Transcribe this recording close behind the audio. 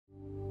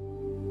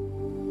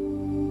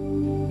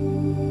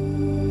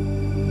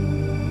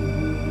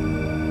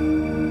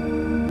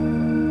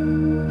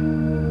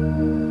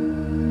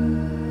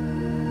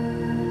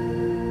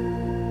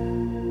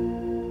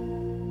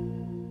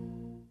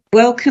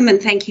Welcome and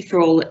thank you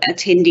for all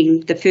attending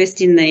the first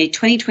in the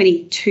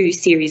 2022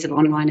 series of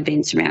online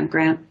events around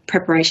grant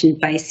preparation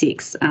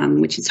basics,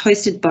 which is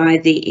hosted by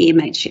the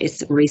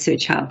EMHS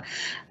Research Hub.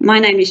 My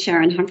name is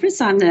Sharon Humphries.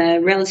 I'm the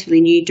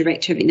relatively new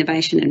Director of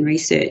Innovation and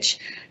Research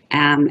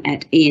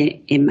at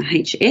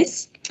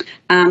EMHS.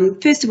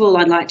 First of all,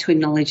 I'd like to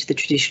acknowledge the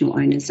traditional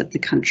owners of the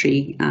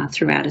country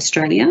throughout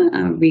Australia.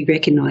 We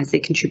recognise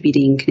their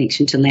contributing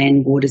connection to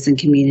land, waters and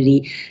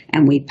community,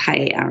 and we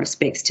pay our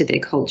respects to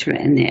their culture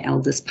and their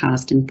elders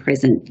past and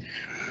present.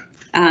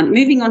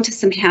 Moving on to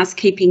some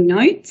housekeeping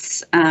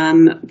notes,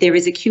 there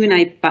is a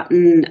Q&A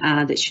button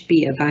that should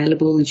be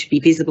available and should be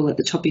visible at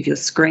the top of your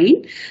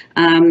screen.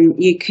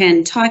 You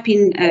can type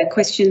in a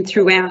question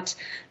throughout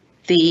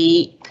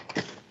the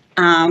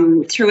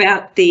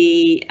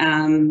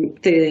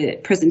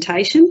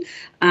presentation,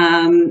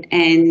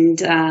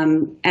 and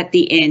at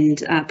the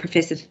end,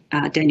 Professor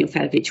Daniel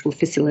Fadovich will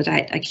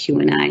facilitate a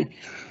Q&A.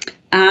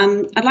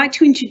 I'd like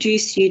to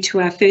introduce you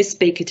to our first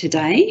speaker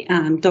today,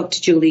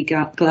 Dr. Julie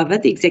Glover,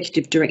 the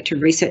Executive Director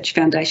of Research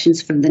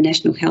Foundations from the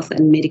National Health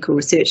and Medical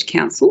Research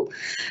Council.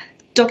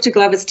 Dr.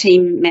 Glover's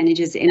team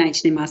manages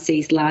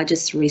NHMRC's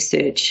largest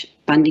research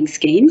funding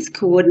schemes,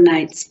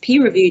 coordinates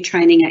peer review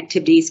training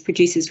activities,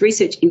 produces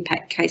research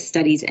impact case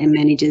studies and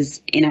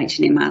manages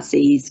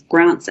NHMRC's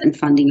grants and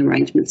funding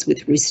arrangements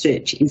with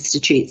research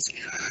institutes.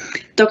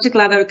 Dr.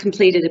 Glover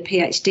completed a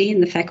PhD in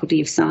the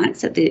Faculty of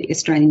Science at the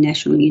Australian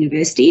National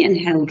University and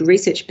held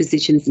research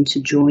positions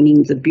until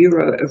joining the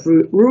Bureau of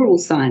Rural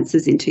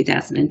Sciences in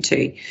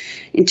 2002.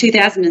 In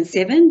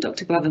 2007,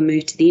 Dr. Glover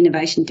moved to the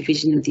Innovation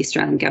Division of the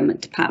Australian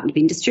Government Department of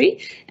Industry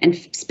and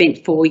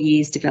spent 4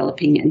 years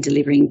developing and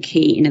delivering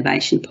key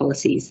innovation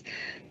policies.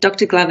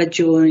 Dr. Glover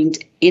joined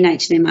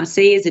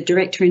NHMRC as a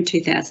director in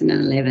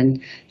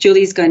 2011.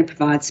 Julie is going to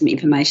provide some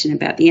information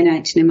about the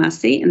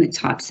NHMRC and the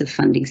types of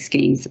funding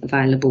schemes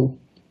available.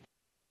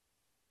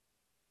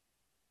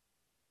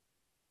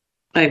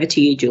 Over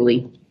to you,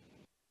 Julie.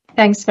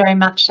 Thanks very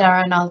much,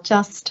 Sharon. I'll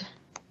just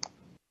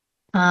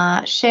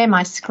share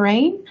my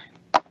screen,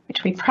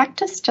 which we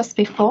practiced just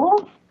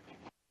before,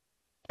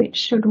 which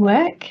should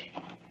work.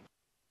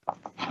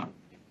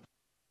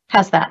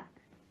 How's that?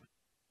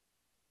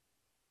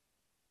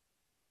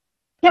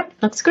 Yep,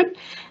 looks good.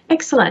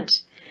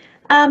 Excellent.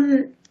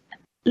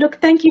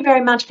 Look, thank you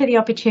very much for the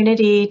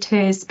opportunity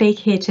to speak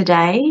here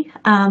today.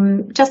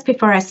 Just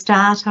before I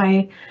start,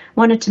 I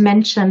wanted to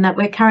mention that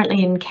we're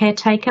currently in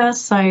caretaker,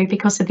 so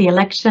because of the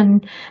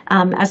election,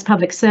 as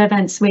public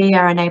servants, we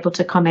are unable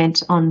to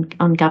comment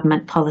on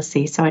government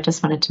policy. So I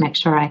just wanted to make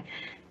sure I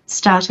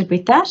started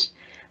with that.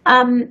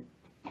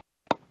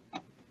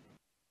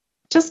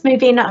 Just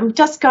move in. I'm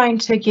just going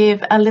to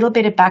give a little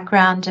bit of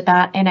background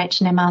about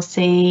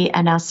NHMRC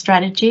and our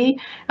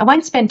strategy. I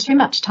won't spend too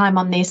much time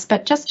on this,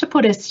 but just to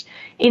put us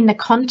in the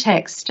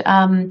context,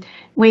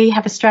 we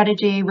have a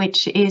strategy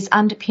which is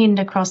underpinned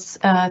across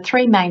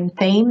 3 main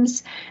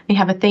themes. We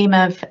have a theme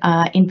of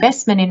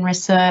investment in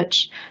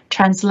research,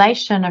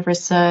 translation of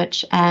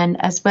research,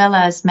 and as well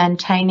as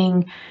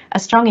maintaining a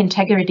strong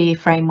integrity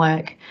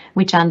framework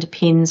which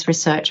underpins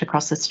research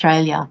across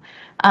Australia.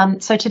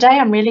 So today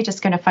I'm really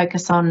just going to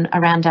focus on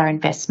around our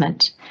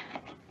investment.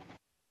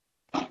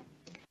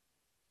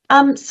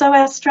 So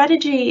our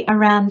strategy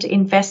around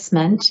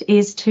investment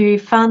is to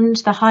fund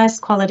the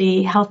highest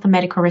quality health and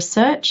medical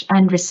research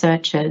and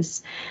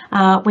researchers.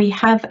 We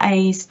have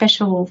a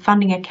special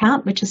funding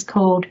account which is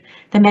called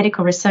the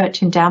Medical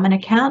Research Endowment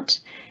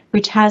Account,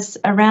 which has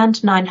around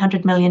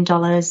 $900 million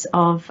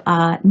of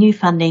new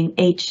funding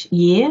each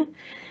year.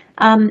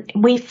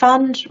 We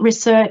fund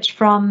research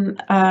from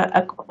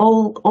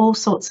all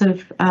sorts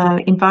of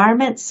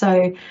environments,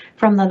 so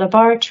from the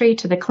laboratory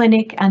to the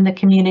clinic and the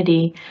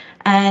community.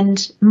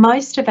 And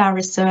most of our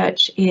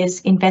research is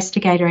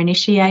investigator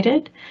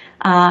initiated,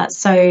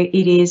 so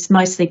it is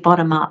mostly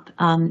bottom up.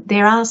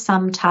 There are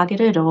some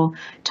targeted or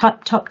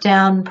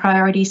top-down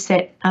priority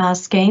set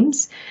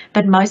schemes,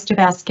 but most of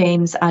our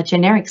schemes are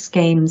generic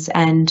schemes,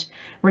 and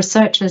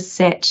researchers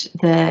set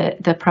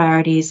the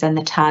priorities and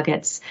the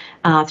targets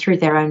through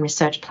their own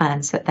research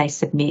plans that they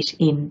submit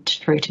in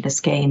through to the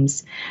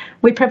schemes.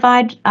 We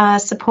provide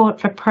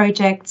support for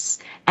projects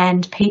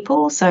and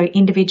people, so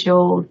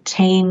individual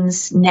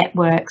teams,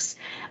 networks,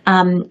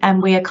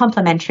 and we are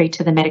complementary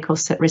to the Medical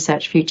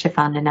Research Future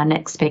Fund, and our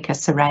next speaker,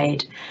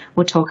 Saraid,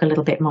 will talk a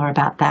little bit more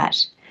about that.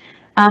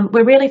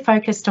 We're really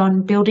focused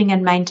on building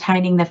and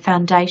maintaining the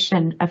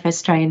foundation of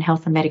Australian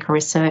health and medical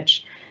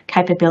research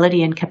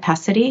capability and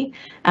capacity,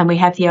 and we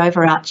have the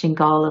overarching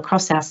goal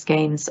across our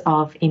schemes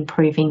of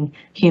improving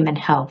human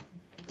health.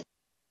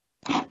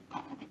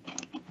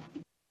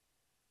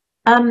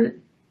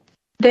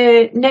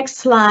 The next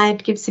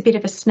slide gives a bit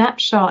of a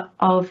snapshot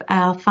of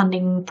our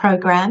funding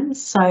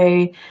programs.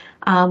 So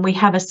We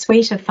have a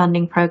suite of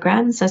funding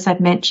programs, as I've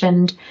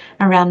mentioned,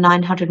 around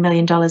 $900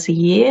 million a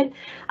year.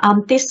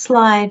 This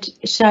slide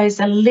shows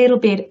a little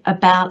bit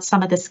about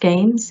some of the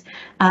schemes.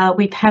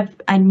 We have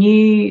a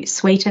new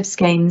suite of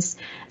schemes,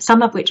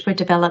 some of which were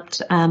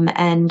developed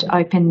and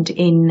opened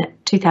in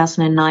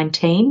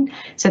 2019.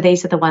 So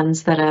these are the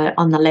ones that are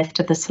on the left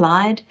of the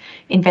slide: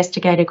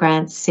 investigator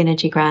grants,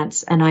 synergy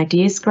grants and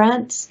ideas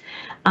grants.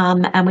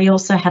 And we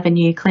also have a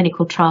new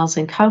clinical trials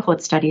and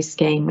cohort studies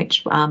scheme,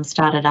 which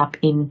started up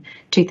in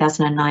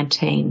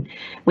 2019.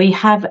 We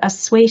have a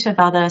suite of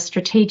other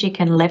strategic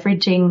and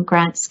leveraging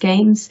grant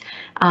schemes.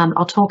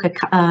 I'll talk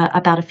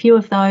about a few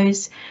of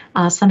those.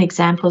 Some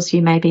examples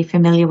you may be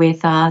familiar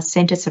with are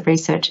Centres of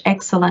Research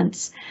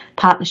Excellence,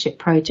 partnership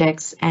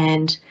projects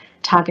and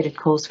targeted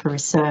calls for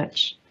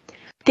research.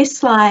 This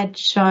slide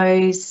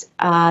shows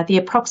the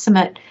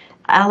approximate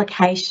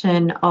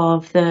allocation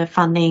of the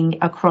funding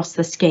across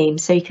the scheme,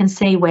 so you can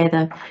see where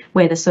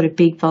the sort of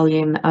big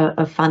volume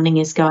of funding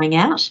is going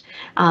out,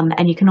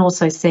 and you can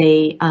also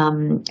see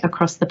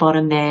across the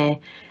bottom there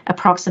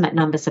approximate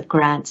numbers of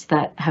grants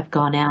that have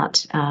gone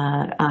out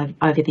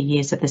over the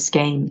years of the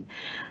scheme.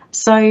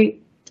 So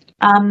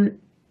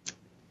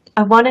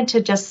I wanted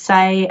to just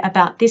say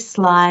about this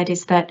slide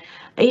is that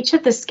each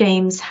of the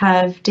schemes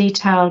have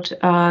detailed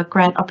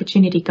grant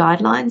opportunity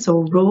guidelines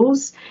or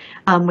rules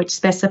which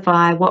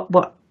specify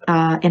what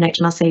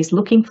NHMRC is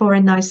looking for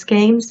in those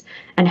schemes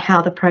and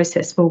how the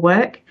process will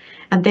work.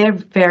 And they're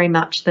very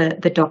much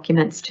the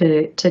documents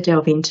to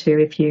delve into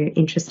if you're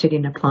interested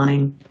in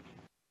applying.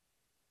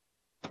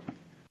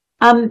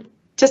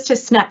 Just a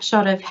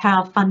snapshot of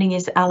how funding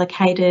is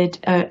allocated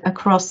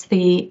across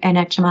the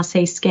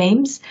NHMRC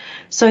schemes.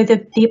 So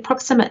the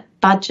approximate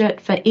budget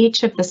for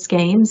each of the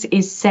schemes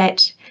is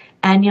set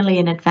annually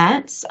in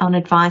advance on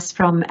advice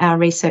from our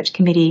research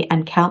committee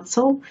and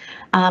council.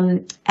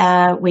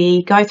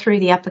 We go through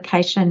the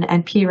application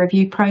and peer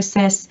review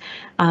process.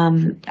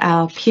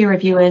 Our peer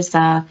reviewers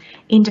are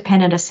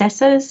independent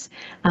assessors.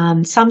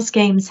 Some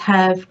schemes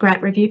have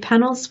grant review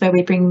panels where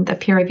we bring the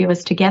peer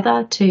reviewers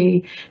together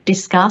to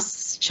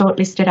discuss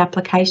shortlisted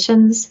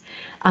applications.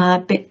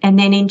 And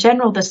then in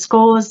general, the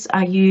scores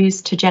are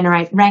used to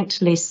generate ranked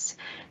lists,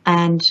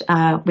 and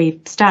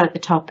we start at the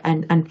top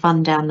and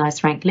fund down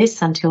those ranked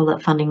lists until the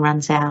funding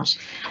runs out.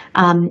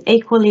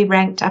 Equally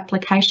ranked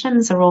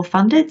applications are all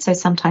funded, so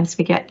sometimes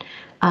we get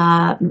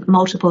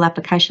multiple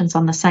applications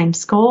on the same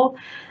score.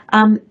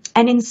 And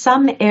in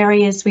some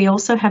areas we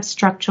also have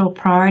structural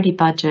priority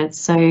budgets,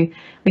 so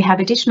we have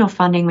additional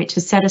funding which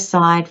is set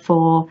aside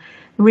for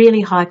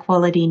really high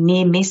quality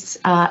near miss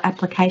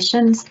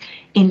applications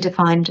in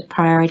defined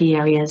priority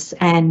areas.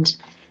 And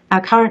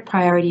our current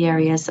priority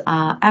areas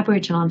are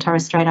Aboriginal and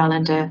Torres Strait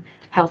Islander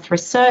health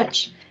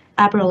research,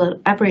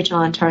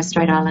 Aboriginal and Torres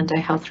Strait Islander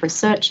health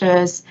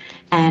researchers,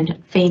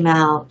 and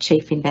female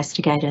chief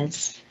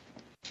investigators.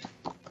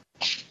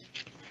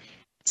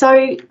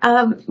 So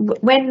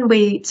when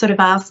we sort of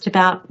asked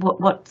about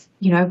what's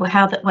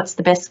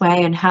the best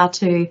way and how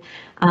to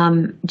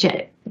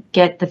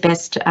get the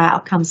best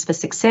outcomes for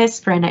success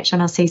for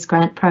NHMRC's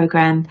grant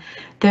program,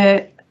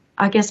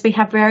 I guess we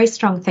have very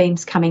strong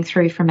themes coming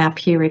through from our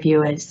peer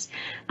reviewers.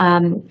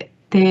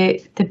 The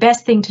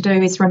best thing to do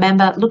is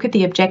remember, look at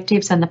the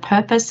objectives and the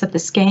purpose of the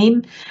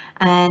scheme,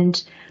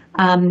 and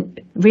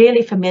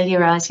really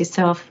familiarise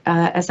yourself,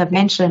 as I've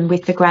mentioned,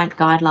 with the grant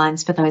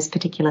guidelines for those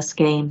particular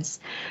schemes.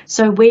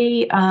 So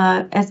we,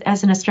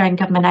 as an Australian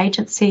government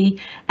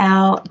agency,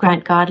 our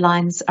grant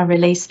guidelines are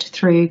released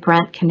through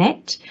Grant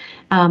Connect,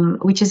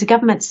 which is a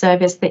government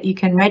service that you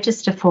can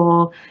register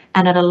for,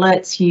 and it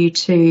alerts you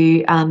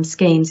to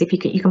schemes. If you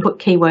can put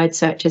keyword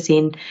searches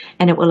in,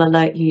 and it will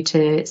alert you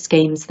to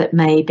schemes that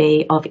may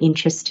be of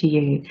interest to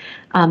you.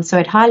 So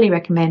I'd highly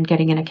recommend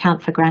getting an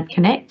account for Grant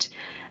Connect.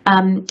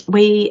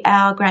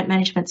 Our grant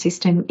management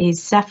system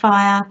is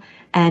Sapphire,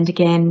 and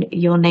again,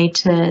 you'll need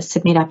to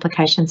submit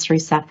applications through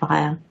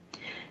Sapphire.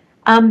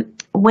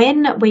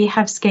 When we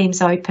have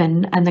schemes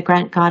open and the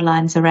grant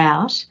guidelines are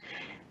out,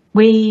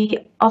 we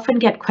often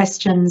get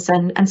questions,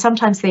 and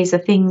sometimes these are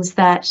things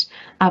that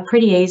are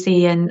pretty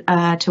easy and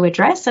to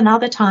address, and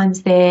other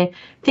times they're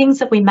things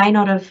that we may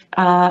not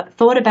have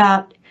thought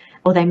about,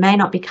 or they may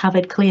not be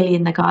covered clearly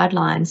in the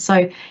guidelines.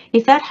 So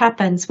if that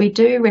happens, we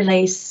do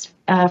release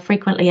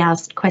frequently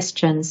asked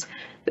questions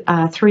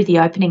through the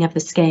opening of the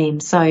scheme.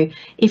 So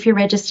if you're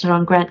registered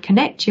on Grant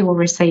Connect, you will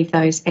receive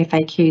those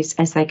FAQs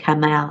as they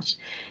come out,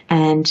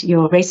 and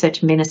your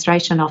research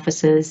administration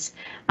officers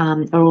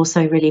are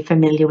also really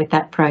familiar with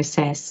that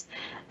process.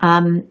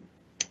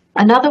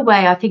 Another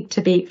way, I think,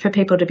 for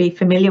people to be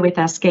familiar with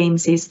our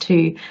schemes is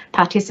to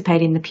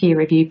participate in the peer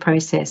review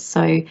process.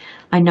 So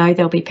I know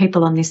there'll be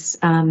people on this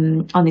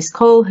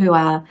call who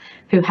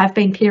have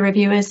been peer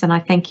reviewers, and I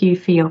thank you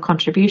for your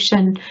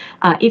contribution.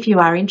 If you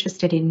are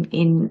interested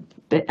in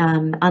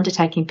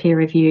undertaking peer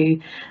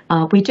review,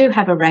 we do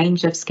have a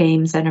range of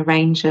schemes and a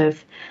range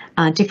of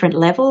different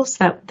levels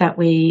that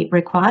we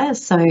require.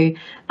 So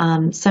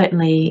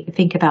certainly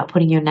think about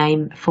putting your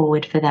name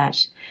forward for that.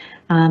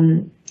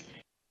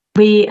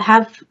 We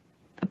have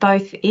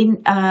both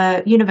in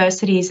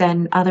universities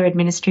and other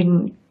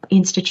administrating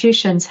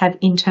institutions have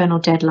internal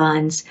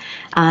deadlines.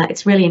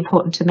 It's really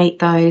important to meet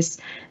those.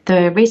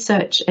 The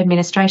research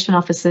administration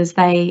officers,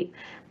 they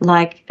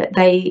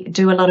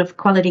do a lot of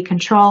quality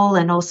control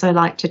and also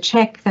like to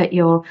check that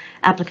your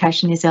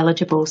application is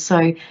eligible.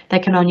 So they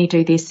can only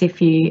do this if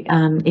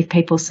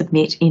people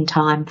submit in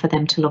time for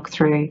them to look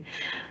through.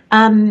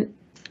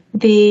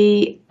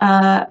 We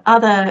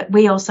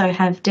also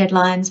have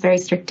deadlines, very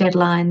strict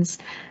deadlines,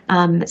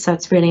 so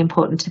it's really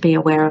important to be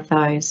aware of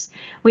those.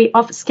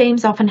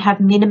 Schemes often have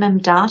minimum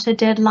data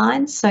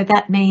deadlines, so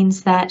that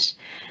means that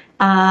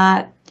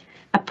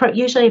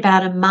usually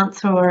about a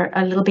month or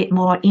a little bit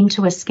more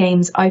into a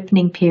scheme's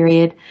opening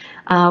period,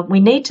 we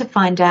need to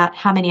find out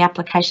how many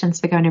applications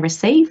we're going to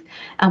receive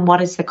and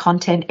what is the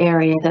content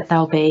area that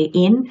they'll be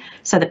in,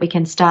 so that we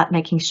can start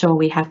making sure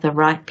we have the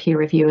right peer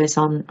reviewers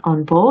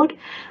on board.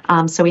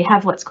 So we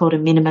have what's called a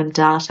minimum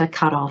data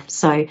cutoff.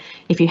 So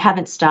if you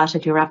haven't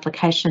started your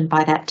application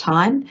by that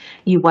time,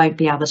 you won't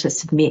be able to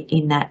submit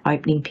in that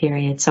opening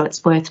period. So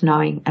it's worth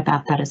knowing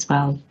about that as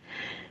well.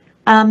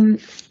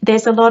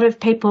 There's a lot of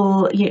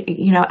people,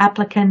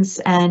 applicants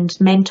and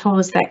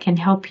mentors that can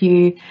help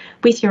you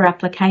with your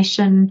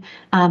application,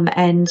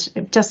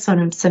 and just sort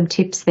of some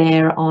tips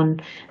there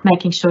on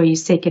making sure you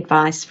seek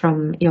advice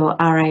from your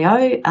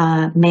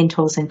RAO,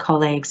 mentors and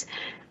colleagues.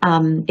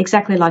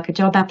 Exactly like a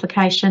job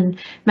application,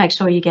 make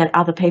sure you get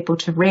other people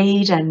to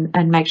read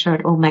and make sure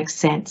it all makes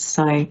sense.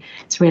 So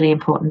it's really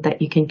important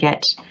that you can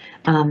get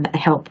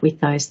help with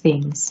those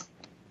things.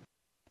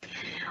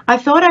 I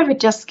thought I would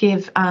just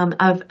give an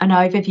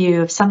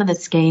overview of some of the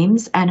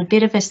schemes and a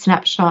bit of a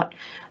snapshot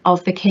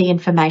of the key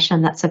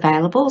information that's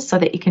available so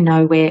that you can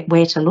know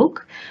where to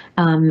look,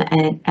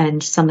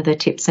 and some of the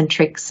tips and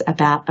tricks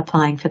about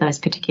applying for those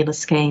particular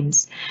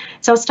schemes.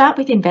 So I'll start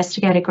with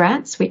investigator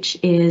grants, which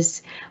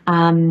is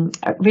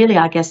really,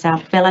 I guess, our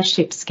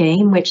fellowship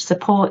scheme, which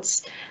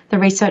supports the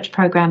research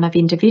program of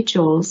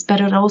individuals, but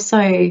it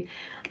also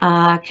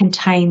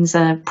contains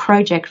a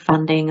project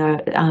funding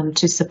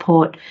to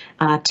support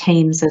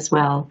teams as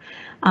well.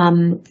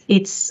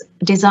 It's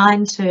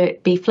designed to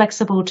be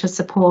flexible to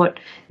support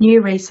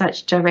new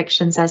research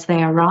directions as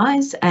they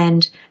arise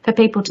and for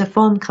people to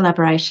form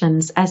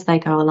collaborations as they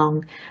go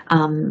along.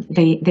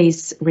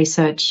 These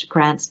research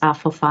grants are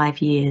for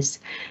 5 years.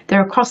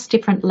 They're across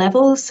different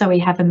levels, so we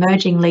have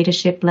Emerging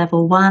Leadership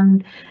Level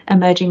 1,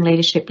 Emerging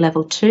Leadership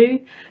Level 2.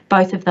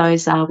 Both of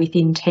those are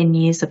within 10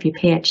 years of your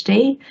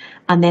PhD,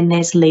 and then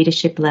there's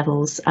leadership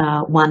levels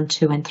 1,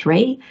 2 and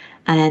 3,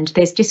 and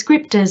there's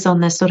descriptors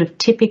on the sort of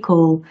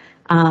typical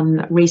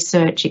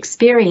research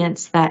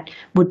experience that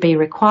would be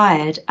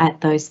required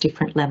at those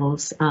different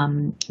levels,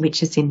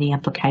 which is in the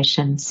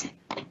applications.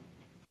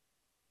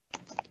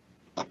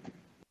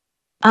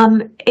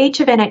 Each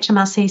of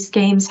NHMRC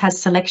schemes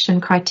has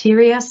selection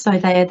criteria, so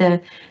they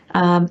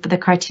are the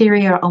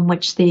criteria on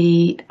which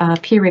the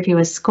peer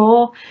reviewers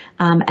score,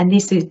 and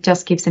this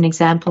just gives an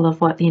example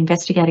of what the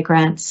investigator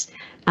grants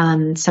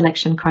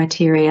selection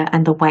criteria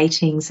and the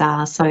weightings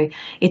are. So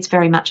it's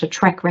very much a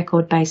track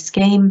record based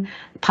scheme,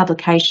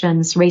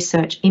 publications,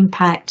 research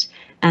impact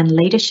and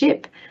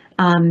leadership.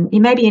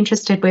 You may be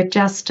interested, we've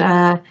just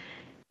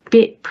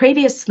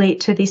previously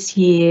to this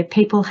year,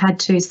 people had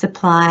to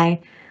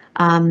supply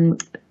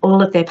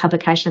all of their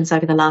publications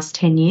over the last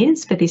 10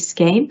 years for this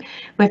scheme.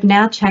 We've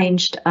now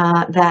changed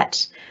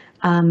that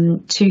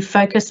to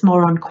focus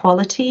more on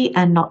quality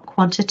and not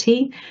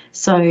quantity.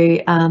 So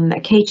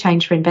a key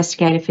change for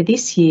investigator for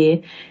this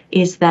year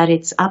is that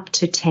it's up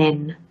to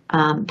 10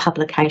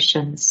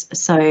 publications.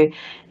 So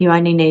you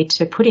only need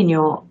to put in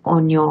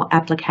on your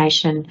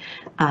application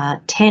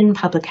 10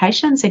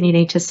 publications, and you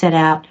need to set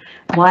out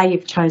why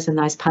you've chosen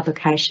those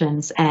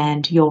publications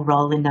and your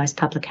role in those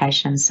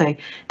publications. So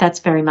that's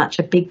very much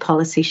a big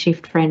policy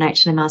shift for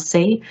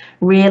NHMRC,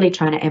 really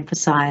trying to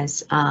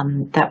emphasise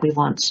that we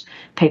want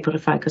people to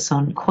focus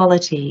on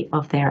quality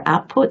of their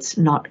outputs,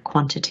 not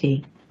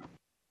quantity.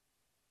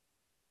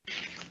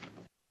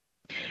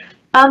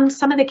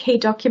 Some of the key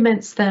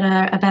documents that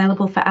are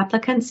available for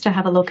applicants to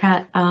have a look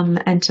at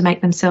and to make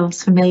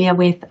themselves familiar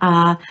with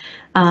are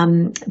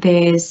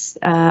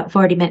I've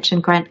already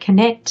mentioned Grant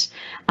Connect,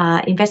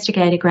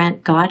 investigator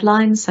grant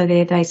guidelines, so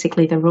they're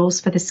basically the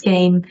rules for the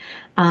scheme.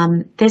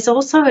 There's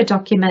also a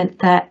document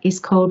that is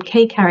called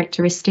Key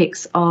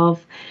Characteristics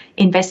of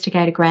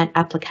Investigator Grant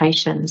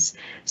Applications.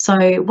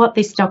 So what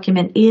this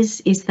document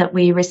is that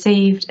we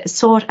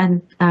sought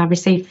and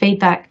received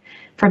feedback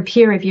from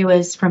peer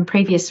reviewers from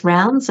previous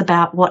rounds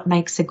about what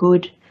makes a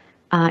good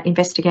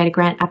investigator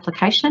grant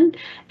application,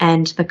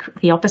 and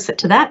the opposite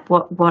to that,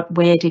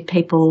 where did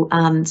people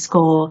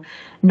score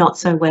not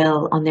so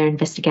well on their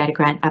investigator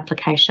grant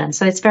application.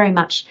 So it's very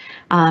much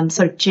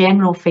sort of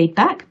general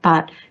feedback,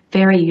 but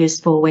very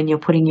useful when you're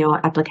putting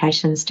your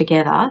applications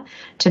together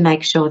to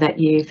make sure that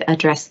you've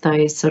addressed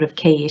those sort of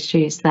key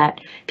issues that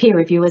peer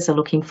reviewers are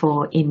looking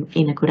for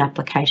in a good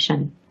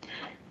application.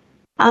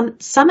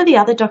 Some of the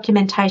other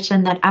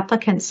documentation that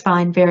applicants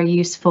find very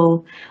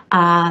useful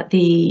are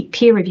the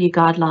peer review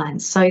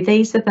guidelines. So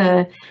these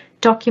are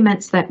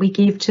documents that we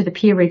give to the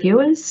peer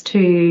reviewers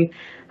to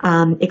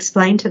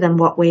explain to them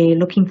what we're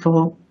looking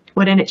for,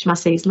 what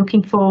NHMRC is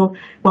looking for,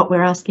 what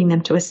we're asking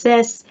them to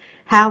assess,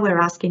 how we're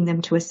asking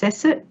them to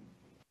assess it.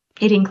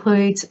 It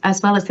includes,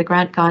 as well as the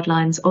grant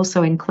guidelines,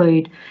 also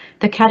include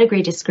the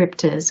category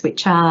descriptors,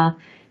 which are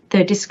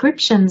the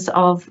descriptions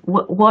of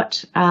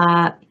what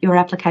your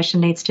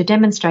application needs to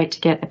demonstrate to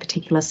get a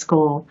particular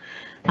score.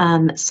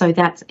 So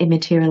that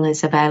material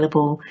is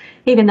available,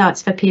 even though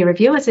it's for peer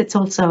reviewers, it's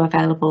also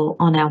available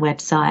on our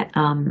website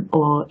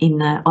or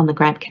on the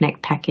Grant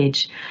Connect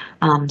package,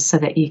 so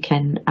that you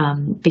can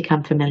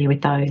become familiar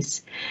with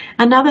those.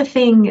 Another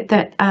thing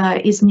that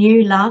is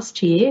new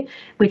last year,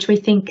 which we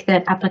think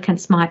that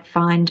applicants might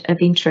find of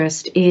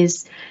interest,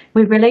 is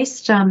we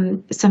released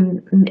some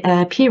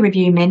peer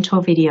review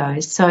mentor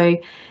videos. So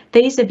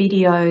these are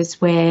videos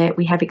where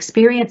we have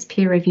experienced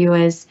peer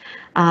reviewers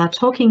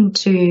talking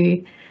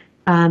to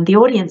the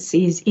audience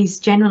is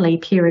generally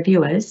peer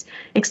reviewers,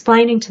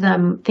 explaining to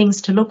them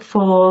things to look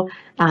for,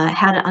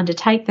 how to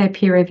undertake their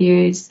peer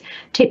reviews,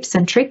 tips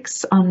and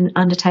tricks on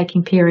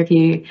undertaking peer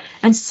review.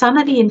 And some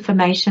of the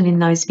information in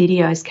those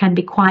videos can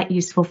be quite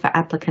useful for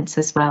applicants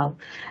as well.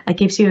 It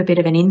gives you a bit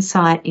of an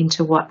insight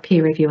into what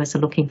peer reviewers are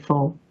looking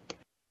for.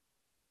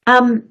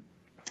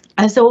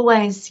 As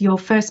always, your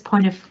first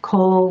point of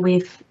call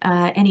with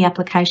any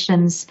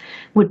applications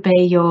would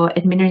be your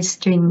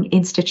administering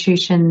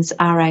institution's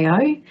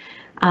RAO.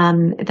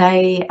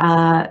 They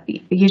are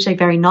usually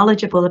very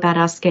knowledgeable about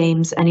our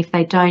schemes, and if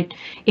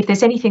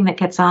there's anything that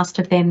gets asked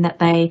of them that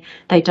they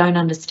don't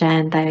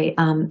understand, they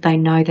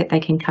know that they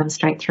can come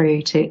straight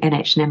through to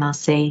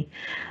NHMRC.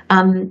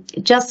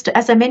 Just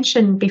as I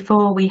mentioned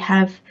before, we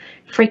have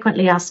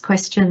frequently asked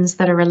questions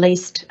that are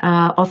released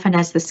often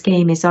as the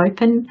scheme is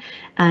open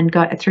and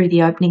go through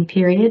the opening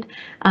period.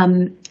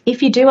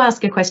 If you do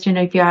ask a question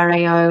of your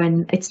RAO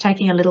and it's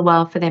taking a little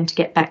while for them to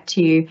get back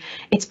to you,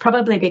 it's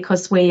probably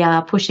because we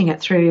are pushing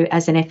it through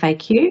as an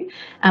FAQ,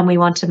 and we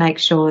want to make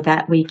sure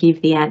that we give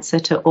the answer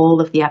to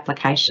all of the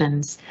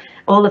applications,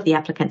 all of the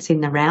applicants in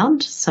the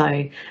round.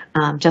 So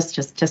just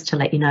to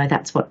let you know,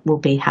 that's what will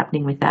be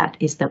happening with that,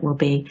 is that we'll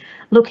be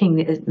looking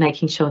at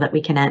making sure that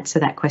we can answer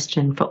that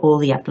question for all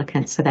the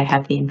applicants so they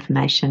have the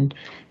information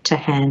to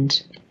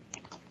hand.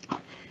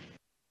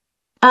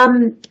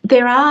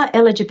 There are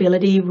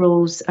eligibility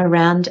rules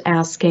around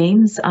our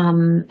schemes.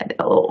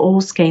 All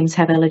schemes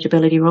have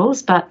eligibility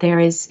rules, but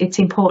it's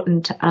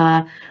important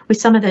with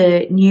some of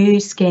the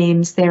new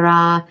schemes, there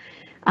are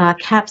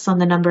caps on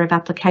the number of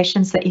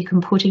applications that you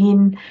can put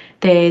in.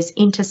 There's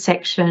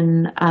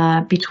intersection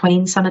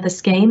between some of the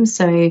schemes,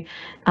 so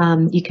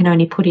you can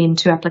only put in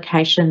 2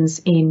 applications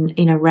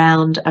in a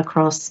round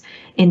across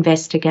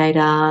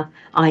investigator,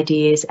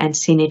 ideas and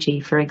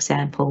synergy, for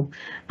example.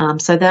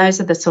 So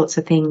those are the sorts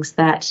of things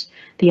that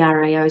the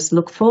RAOs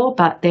look for,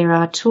 but there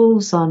are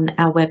tools on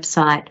our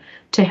website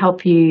to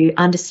help you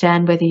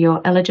understand whether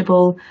you're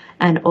eligible,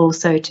 and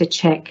also to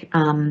check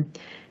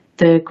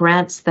the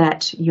grants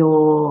that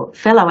your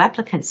fellow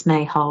applicants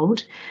may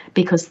hold,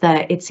 because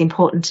it's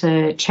important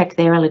to check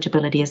their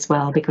eligibility as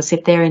well, because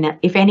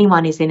if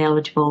anyone is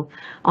ineligible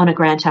on a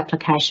grant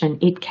application,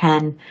 it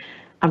can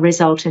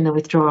result in the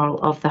withdrawal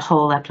of the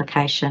whole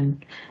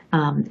application,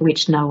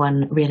 which no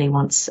one really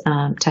wants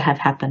to have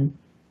happen.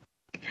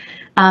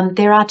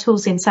 There are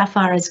tools in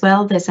Sapphire as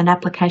well. There's an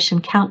application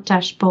count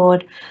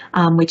dashboard,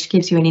 which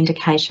gives you an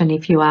indication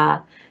if you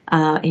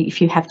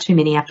have too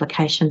many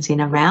applications in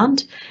a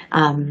round,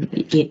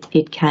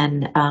 it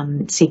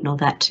can signal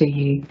that to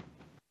you.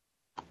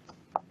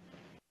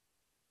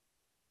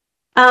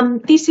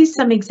 This is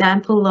some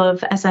example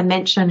of, as I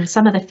mentioned,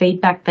 some of the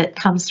feedback that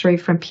comes through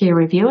from peer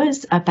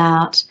reviewers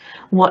about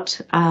what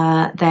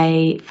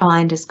they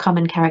find as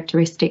common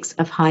characteristics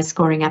of high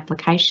scoring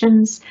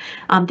applications.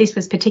 This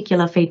was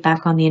particular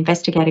feedback on the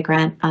investigator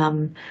grant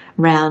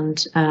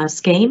round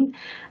scheme.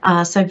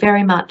 So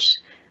very much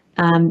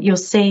you'll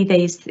see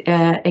these,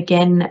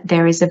 again,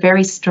 there is a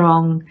very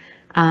strong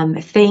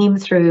theme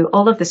through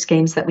all of the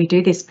schemes that we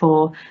do this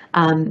for,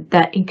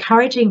 that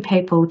encouraging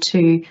people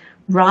to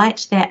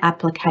write their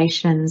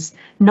applications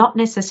not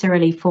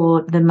necessarily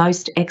for the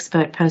most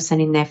expert person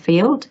in their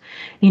field.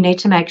 You need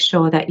to make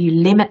sure that you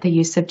limit the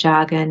use of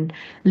jargon,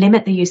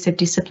 limit the use of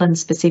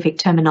discipline-specific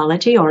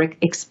terminology, or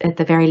at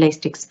the very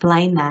least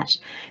explain that,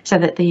 so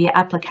that the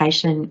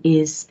application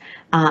is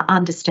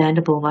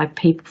understandable by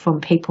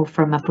people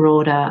from a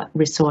broader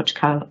research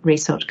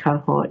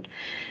cohort.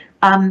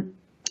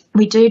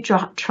 We do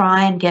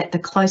try and get the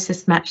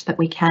closest match that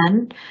we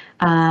can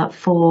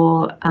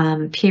for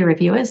peer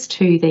reviewers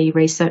to the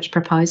research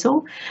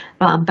proposal,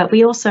 but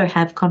we also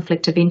have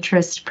conflict of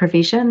interest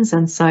provisions.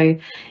 And so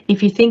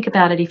if you think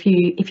about it,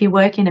 if you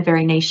work in a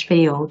very niche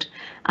field,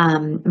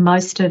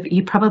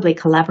 you probably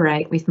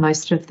collaborate with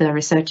most of the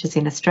researchers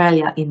in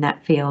Australia in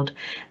that field,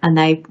 and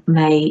they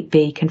may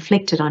be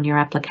conflicted on your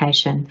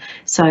application.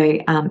 So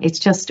it's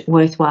just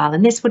worthwhile,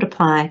 and this would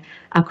apply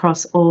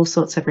across all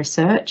sorts of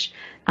research,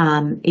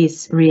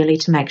 is really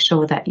to make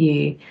sure that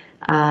you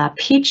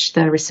pitch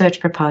the research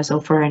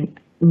proposal for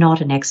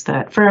not an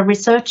expert. For a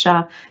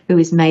researcher who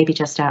is maybe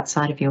just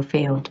outside of your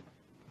field.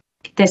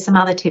 There's some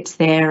other tips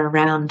there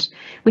around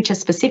which are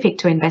specific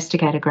to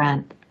investigator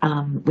grant,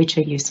 which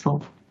are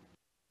useful.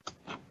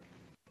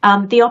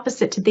 The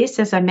opposite to this,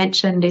 as I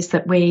mentioned, is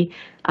that we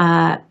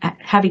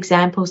have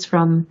examples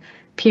from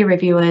peer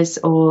reviewers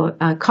or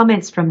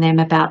comments from them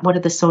about what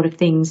are the sort of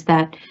things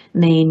that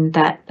mean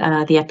that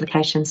the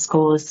application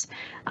scores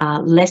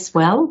less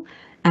well.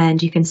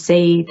 And you can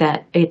see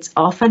that it's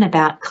often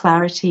about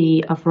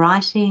clarity of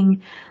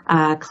writing,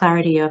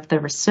 clarity of the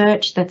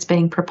research that's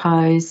being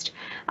proposed,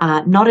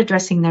 not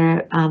addressing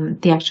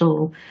the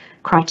actual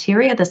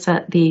criteria,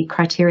 the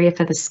criteria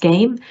for the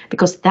scheme,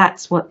 because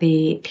that's what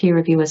the peer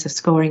reviewers are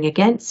scoring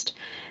against.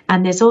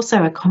 And there's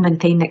also a common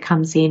theme that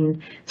comes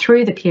in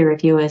through the peer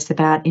reviewers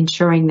about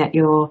ensuring that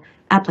your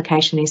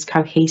application is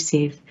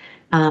cohesive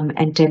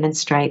and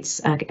demonstrates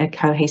a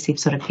cohesive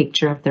sort of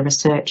picture of the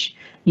research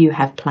you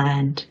have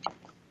planned.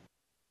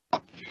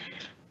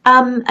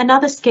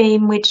 Another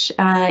scheme which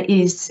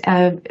is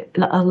a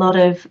lot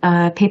of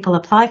people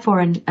apply for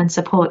and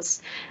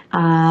supports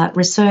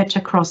research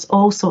across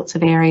all sorts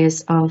of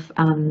areas of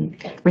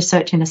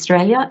research in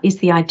Australia is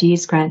the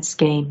Ideas Grant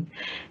Scheme.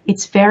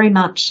 It's very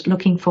much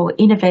looking for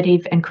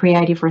innovative and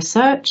creative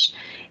research.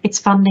 It's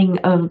funding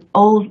of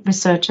all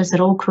researchers at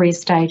all career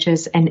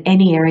stages and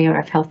any area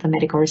of health and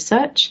medical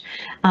research.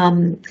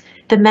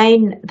 The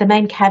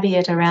main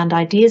caveat around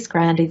Ideas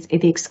Grant is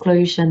the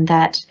exclusion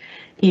that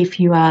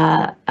if you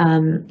are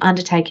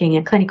undertaking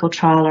a clinical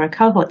trial or a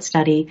cohort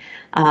study,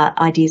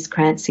 Ideas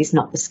Grants is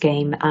not the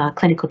scheme.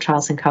 Clinical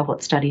trials and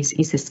cohort studies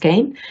is the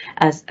scheme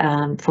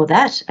for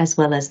that, as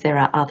well as there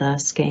are other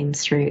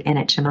schemes through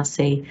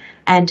NHMRC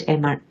and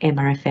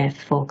MRFF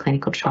for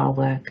clinical trial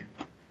work.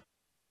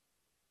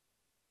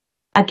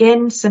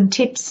 Again, some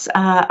tips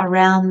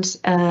around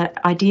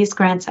Ideas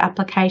Grants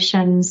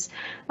applications.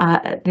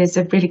 There's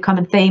a really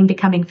common theme,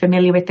 becoming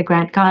familiar with the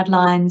grant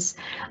guidelines,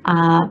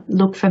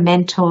 look for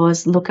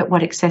mentors, look at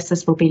what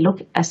assessors will be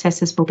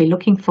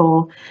looking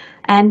for,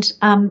 and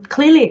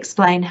clearly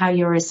explain how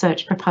your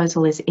research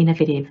proposal is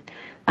innovative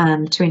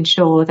to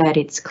ensure that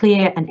it's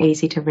clear and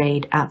easy to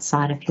read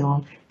outside of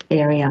your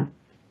area.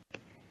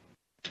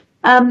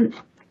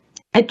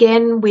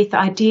 Again, with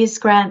Ideas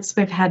Grants,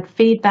 we've had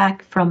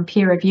feedback from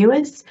peer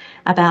reviewers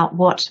about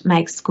what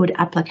makes good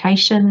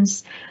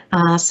applications.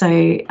 Here's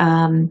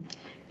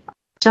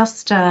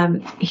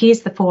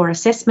the 4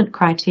 assessment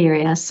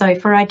criteria. So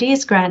for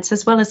Ideas Grants,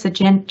 as well as the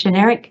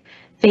generic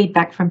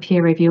feedback from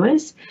peer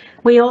reviewers,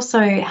 we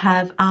also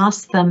have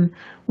asked them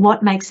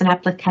what makes an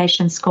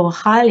application score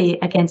highly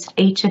against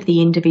each of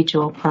the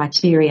individual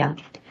criteria.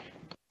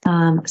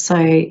 So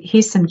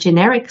here's some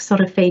generic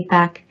sort of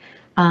feedback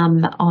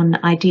on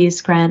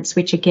Ideas Grants,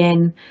 which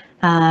again,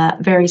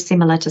 very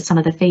similar to some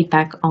of the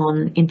feedback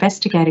on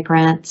investigator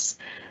grants.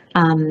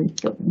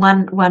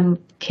 One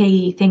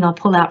key thing I'll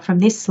pull out from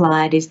this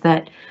slide is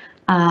that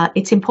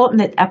it's important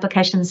that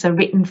applications are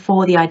written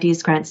for the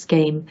Ideas Grant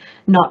scheme,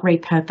 not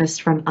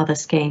repurposed from other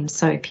schemes.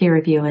 So peer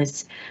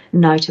reviewers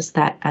notice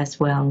that as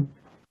well.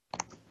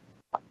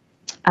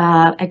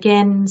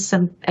 Again,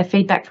 some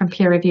feedback from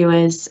peer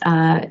reviewers,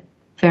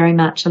 very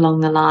much along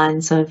the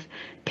lines of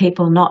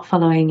people not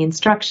following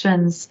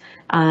instructions,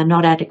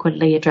 not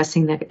adequately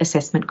addressing the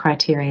assessment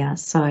criteria.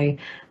 So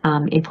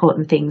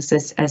important things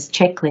as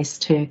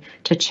checklists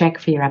to check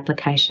for your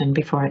application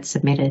before it's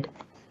submitted.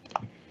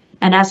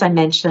 And as I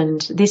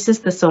mentioned, this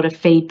is the sort of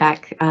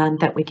feedback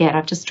that we get.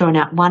 I've just drawn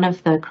out one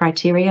of the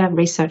criteria,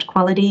 research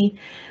quality,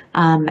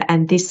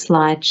 and this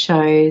slide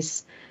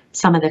shows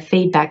some of the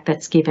feedback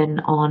that's given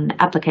on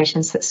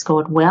applications that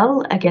scored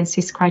well against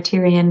this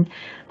criterion,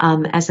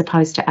 as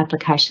opposed to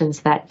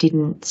applications that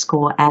didn't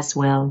score as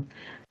well.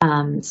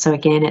 So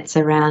again, it's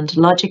around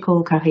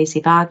logical,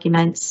 cohesive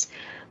arguments,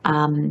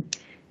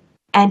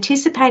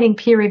 anticipating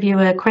peer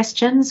reviewer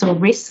questions or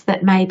risks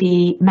that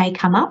may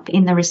come up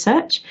in the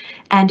research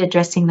and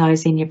addressing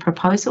those in your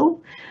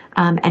proposal,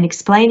 and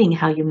explaining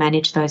how you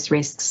manage those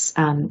risks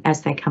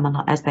as they come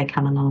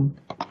along.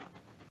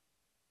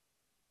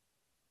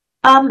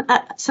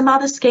 Some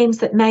other schemes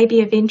that may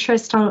be of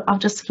interest, I'll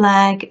just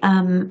flag.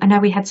 I know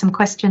we had some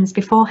questions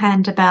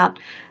beforehand about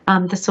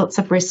the sorts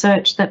of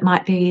research that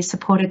might be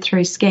supported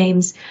through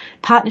schemes.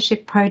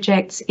 Partnership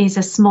projects is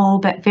a small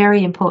but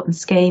very important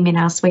scheme in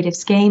our suite of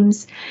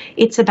schemes.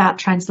 It's about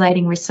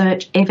translating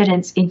research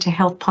evidence into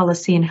health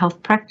policy and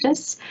health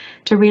practice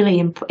to really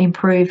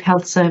improve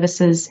health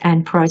services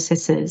and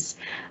processes.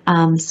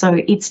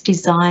 So it's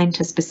designed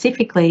to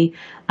specifically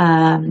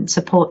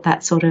support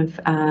that sort of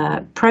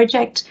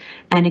project.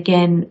 And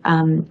again,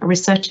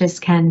 researchers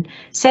can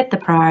set the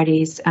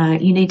priorities.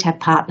 You need to have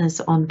partners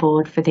on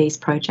board for these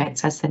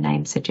projects, as the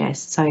name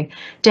suggests. So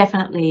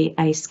definitely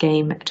a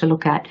scheme to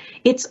look at.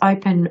 It's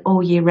open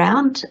all year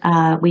round.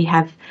 We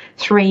have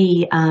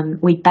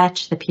we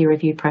batch the peer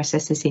review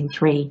processes in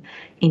three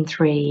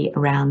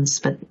rounds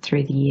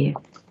through the year.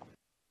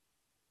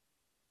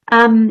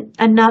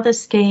 Another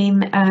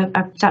scheme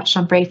I've touched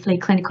on briefly,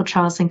 clinical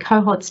trials and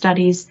cohort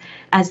studies,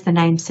 as the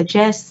name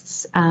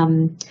suggests.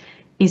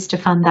 is to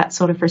fund that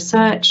sort of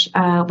research.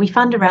 We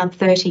fund around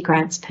 30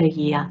 grants per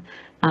year.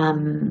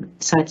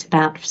 So it's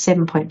about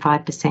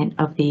 7.5%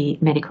 of the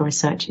medical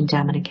research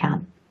endowment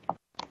account.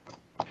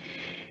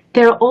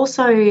 There are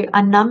also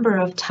a number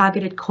of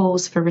targeted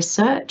calls for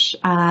research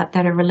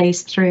that are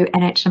released through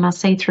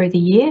NHMRC through the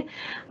year.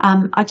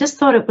 I just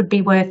thought it would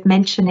be worth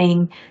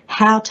mentioning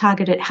how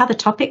the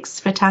topics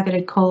for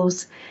targeted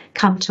calls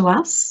come to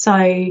us.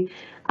 So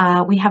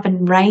we have a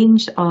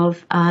range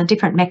of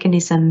different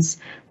mechanisms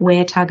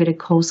where targeted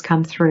calls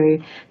come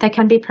through. They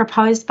can be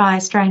proposed by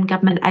Australian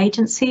government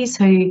agencies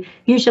who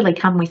usually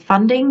come with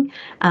funding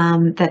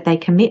that they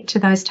commit to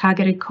those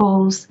targeted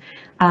calls.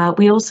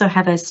 We also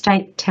have a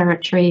state,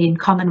 territory and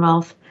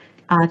Commonwealth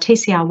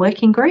TCR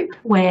working group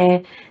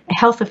where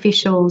health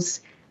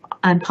officials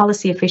and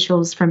policy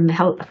officials from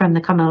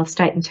the Commonwealth,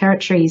 state and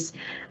territories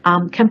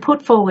can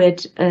put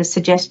forward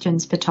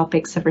suggestions for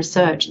topics of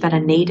research that are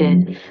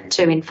needed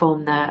to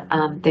inform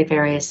their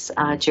various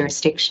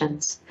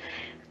jurisdictions.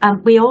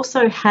 We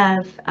also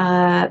have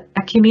a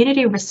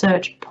community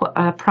research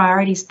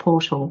priorities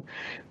portal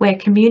where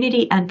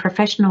community and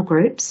professional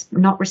groups,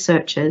 not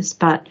researchers,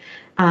 but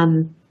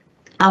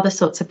other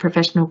sorts of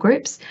professional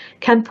groups,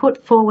 can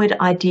put forward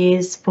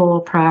ideas for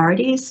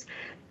priorities,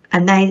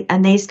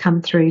 and these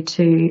come through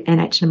to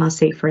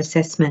NHMRC for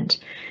assessment.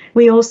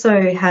 We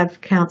also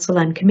have council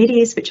and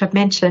committees, which I've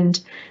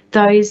mentioned.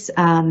 Those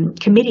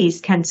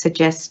committees can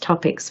suggest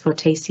topics for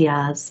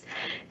TCRs.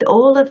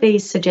 All of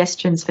these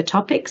suggestions for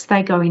topics,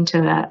 they go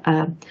into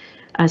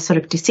a sort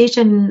of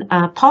decision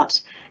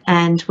pot,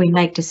 and we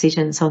make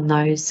decisions on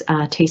those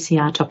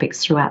TCR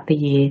topics throughout the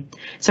year.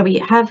 So we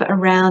have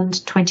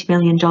around $20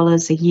 million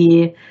a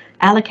year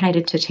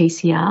allocated to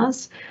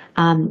TCRs,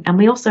 and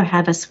we also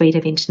have a suite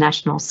of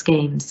international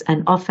schemes,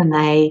 and often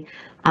they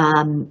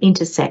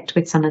intersect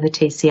with some of the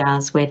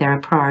TCRs where there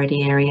are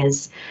priority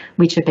areas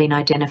which have been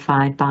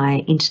identified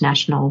by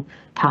international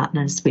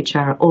partners, which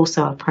are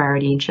also of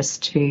priority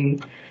interest to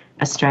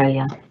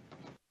Australia.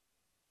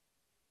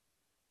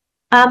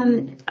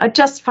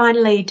 Just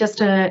finally,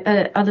 just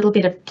a little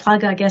bit of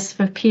plug, I guess,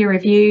 for peer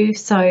review.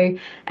 So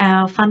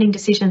our funding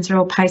decisions are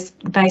all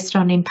based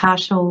on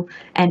impartial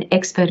and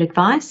expert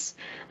advice.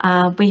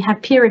 We have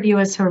peer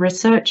reviewers who are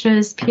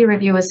researchers, peer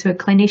reviewers who are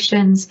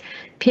clinicians,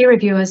 peer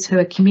reviewers who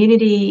are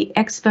community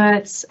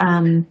experts,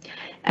 and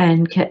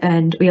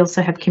we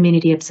also have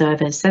community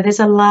observers. So there's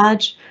a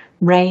large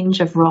range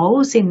of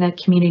roles in the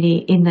community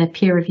in the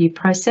peer review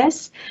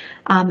process,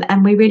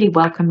 and we really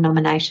welcome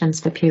nominations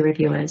for peer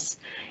reviewers.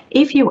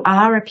 If you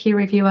are a peer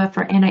reviewer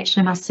for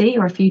NHMRC,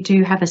 or if you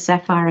do have a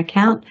Sapphire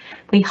account,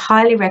 we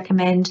highly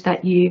recommend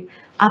that you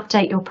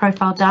update your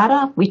profile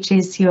data, which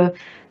is your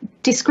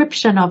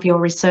description of your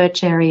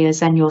research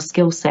areas and your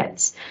skill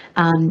sets.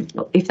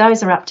 If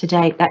those are up to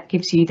date, that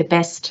gives you the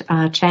best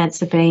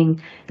chance of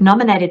being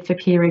nominated for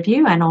peer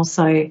review and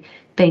also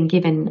being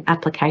given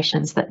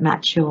applications that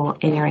match your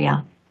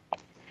area.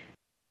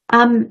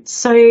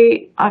 So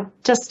I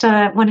just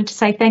wanted to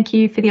say thank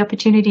you for the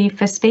opportunity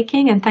for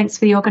speaking, and thanks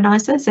for the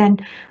organisers,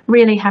 and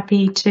really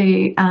happy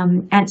to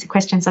answer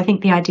questions. I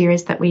think the idea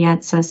is that we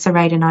answer,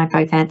 Sareed and I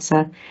both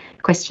answer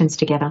questions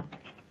together.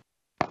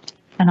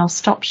 And I'll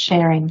stop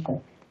sharing.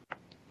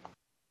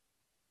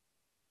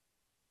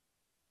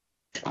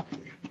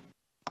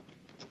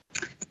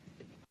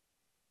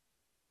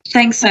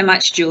 Thanks so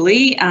much,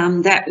 Julie.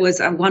 That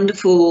was a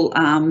wonderful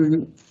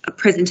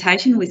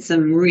presentation with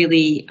some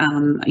really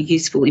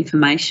useful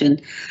information.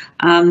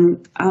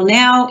 I'll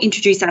now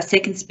introduce our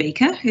second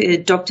speaker,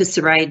 Dr.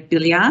 Sareed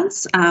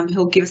Billiards,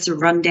 who'll give us a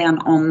rundown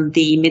on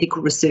the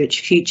Medical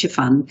Research Future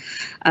Fund.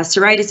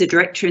 Sareed is a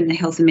director in the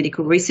Health and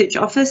Medical Research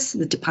Office,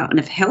 the Department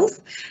of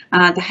Health.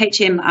 The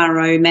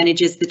HMRO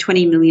manages the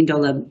 $20 million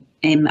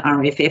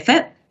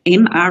MRFF.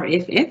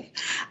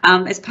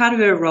 As part of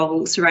her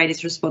role, Sareed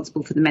is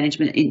responsible for the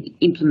management and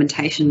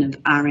implementation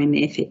of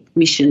RMF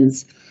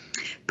missions.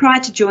 Prior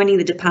to joining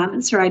the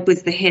department, Sareed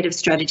was the head of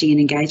strategy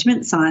and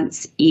engagement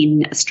science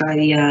in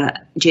Australia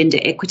Gender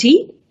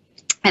Equity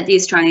at the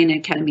Australian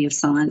Academy of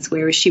Science,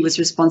 where she was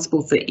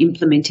responsible for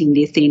implementing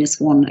the Athena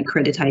Swan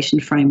accreditation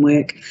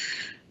framework.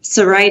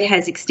 Sareed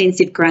has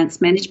extensive grants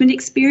management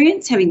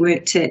experience, having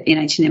worked at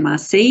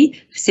NHMRC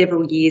for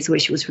several years, where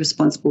she was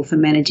responsible for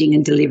managing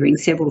and delivering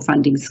several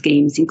funding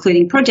schemes,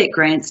 including project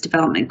grants,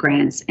 development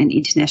grants and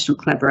international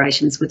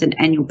collaborations with an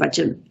annual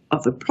budget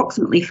of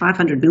approximately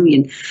 $500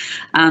 million.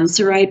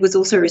 Sareed was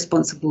also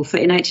responsible for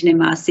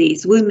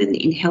NHMRC's Women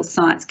in Health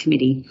Science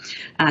Committee.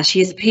 She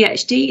has a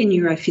PhD in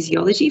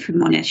neurophysiology from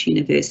Monash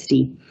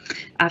University.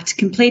 After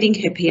completing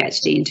her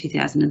PhD in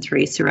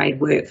 2003, Sareed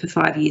worked for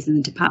 5 years in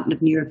the Department of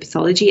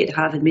Neuropathology at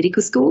Harvard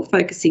Medical School,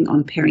 focusing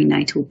on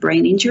perinatal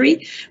brain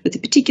injury, with a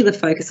particular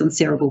focus on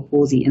cerebral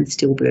palsy and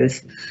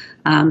stillbirth.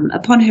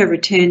 Upon her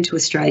return to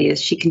Australia,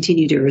 she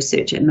continued her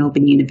research at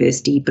Melbourne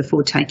University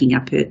before taking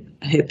up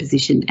her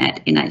position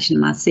at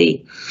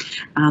NHMRC.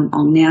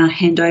 I'll now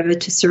hand over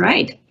to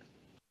Sareed.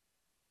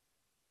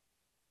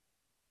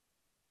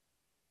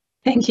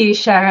 Thank you,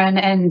 Sharon,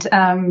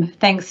 and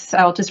thanks.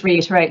 I'll just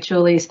reiterate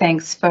Julie's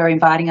thanks for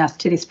inviting us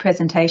to this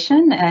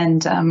presentation,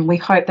 and we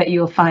hope that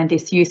you'll find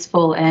this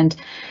useful. And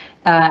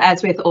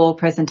as with all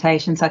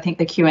presentations, I think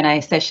the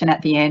Q&A session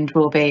at the end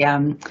will be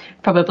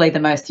probably the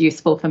most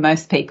useful for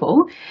most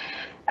people.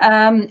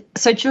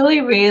 So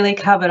Julie really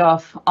covered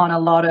off on a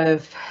lot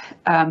of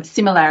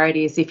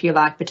similarities, if you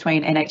like,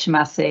 between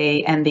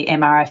NHMRC and the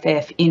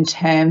MRFF in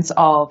terms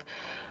of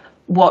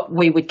what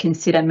we would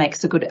consider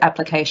makes a good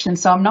application.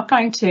 So I'm not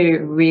going to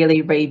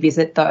really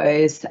revisit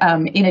those.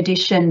 In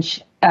addition,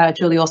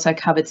 Julie also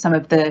covered some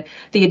of the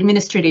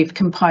administrative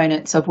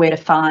components of where to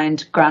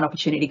find grant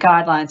opportunity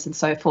guidelines and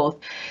so forth.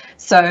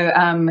 So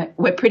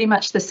we're pretty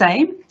much the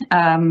same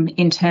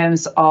in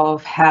terms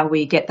of how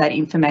we get that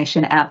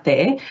information out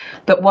there.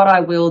 But what I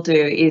will do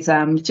is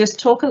just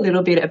talk a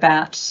little bit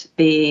about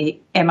the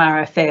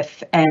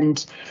MRFF,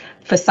 and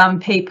for some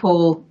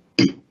people,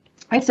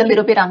 it's a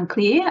little bit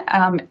unclear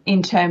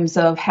in terms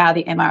of how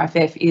the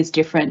MRFF is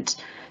different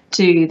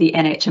to the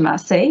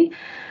NHMRC.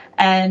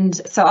 And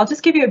so I'll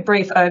just give you a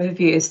brief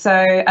overview. So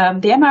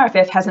the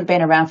MRFF hasn't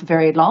been around for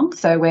very long,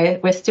 so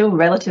we're still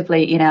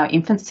relatively in our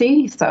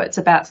infancy, so it's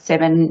about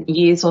 7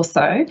 years or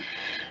so.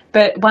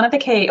 But one of the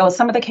key, or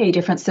some of the key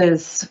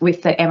differences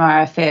with the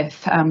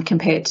MRFF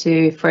compared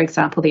to, for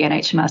example, the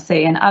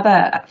NHMRC and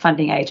other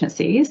funding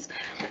agencies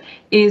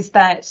is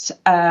that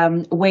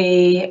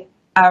we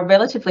are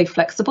relatively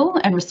flexible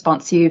and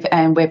responsive,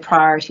 and we're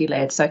priority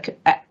led. So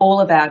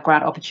all of our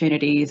grant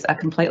opportunities are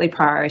completely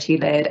priority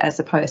led as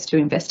opposed to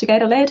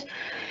investigator led.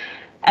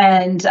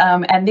 And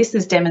this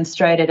is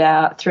demonstrated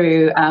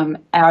through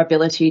our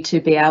ability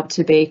to be able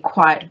to be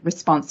quite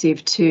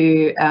responsive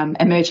to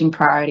emerging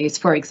priorities,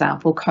 for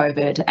example,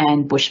 COVID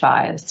and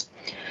bushfires.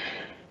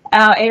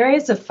 Our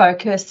areas of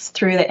focus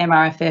through the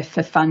MRFF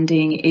for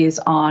funding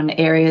is on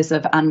areas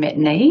of unmet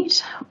need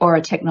or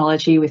a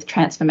technology with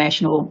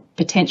transformational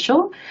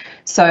potential.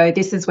 So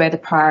this is where the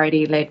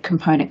priority-led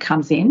component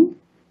comes in.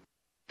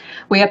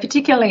 We are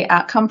particularly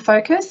outcome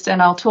focused,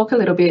 and I'll talk a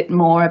little bit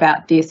more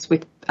about this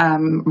with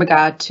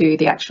regard to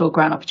the actual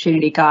grant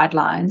opportunity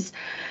guidelines.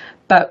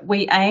 But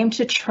we aim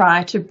to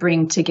try to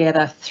bring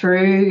together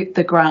through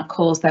the grant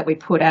calls that we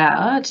put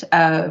out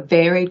a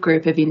varied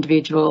group of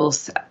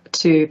individuals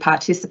to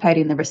participate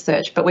in the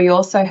research. But we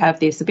also have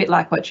this, a bit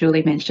like what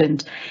Julie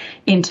mentioned,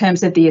 in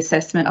terms of the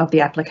assessment of the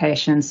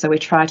applications. So we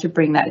try to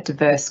bring that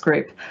diverse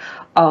group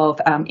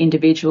of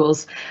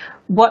individuals.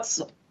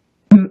 What's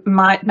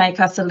might make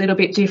us a little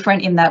bit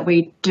different in that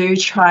we do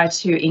try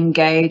to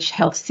engage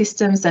health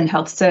systems and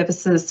health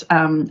services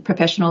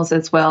professionals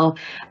as well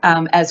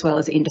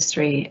as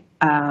industry.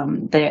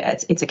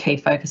 It's a key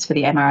focus for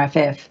the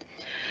MRFF.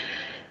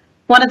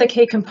 One of the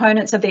key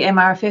components of the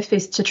MRFF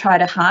is to try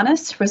to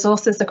harness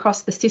resources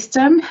across the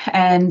system,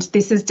 and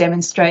this is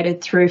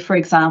demonstrated through, for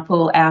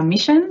example, our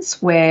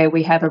missions, where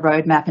we have a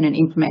roadmap and an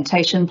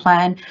implementation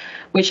plan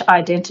which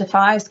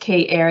identifies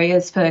key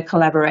areas for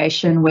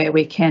collaboration where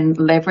we can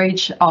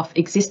leverage off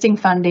existing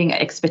funding,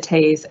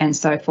 expertise and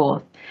so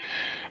forth.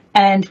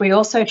 And we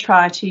also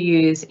try to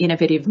use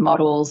innovative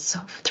models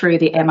through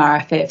the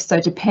MRFF.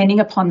 So depending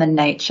upon the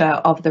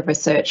nature of the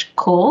research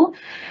call,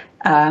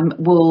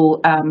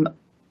 we'll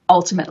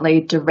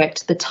ultimately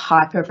direct the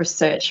type of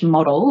research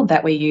model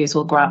that we use,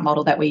 or grant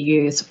model that we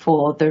use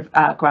for the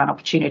grant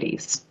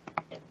opportunities.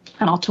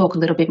 And I'll talk a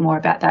little bit more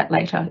about that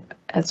later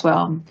as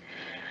well.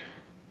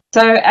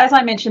 So as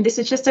I mentioned, this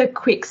is just a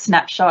quick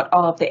snapshot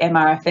of the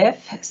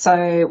MRFF.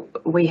 So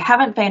we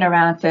haven't been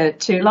around for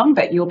too long,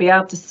 but you'll be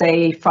able to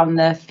see from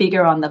the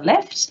figure on the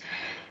left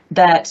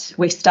that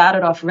we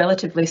started off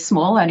relatively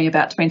small, only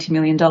about $20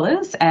 million,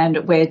 and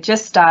we're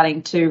just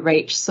starting to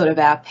reach sort of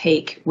our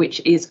peak,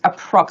 which is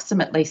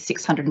approximately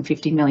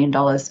 $650 million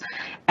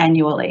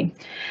annually.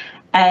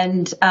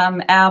 And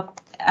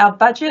our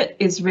budget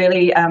is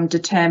really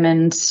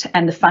determined,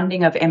 and the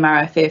funding of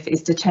MRFF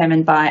is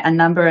determined by a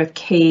number of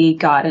key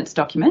guidance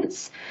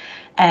documents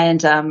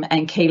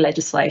and key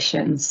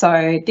legislation.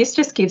 So this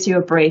just gives you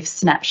a brief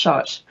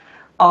snapshot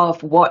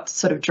of what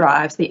sort of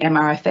drives the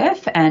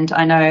MRFF, and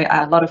I know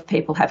a lot of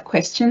people have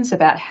questions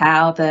about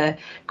how the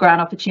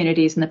grant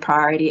opportunities and the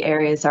priority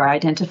areas are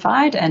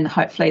identified, and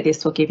hopefully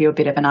this will give you a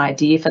bit of an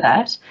idea for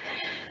that.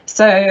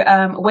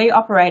 So we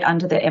operate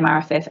under the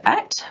MRFF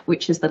Act,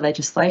 which is the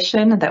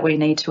legislation that we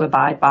need to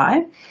abide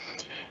by.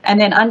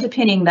 And then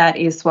underpinning that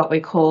is what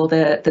we call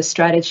the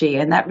strategy,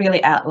 and that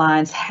really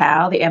outlines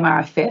how the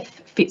MRFF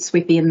fits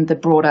within the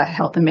broader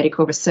health and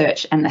medical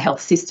research and the health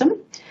system.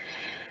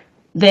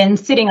 Then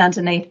sitting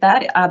underneath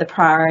that are the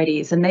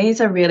priorities, and these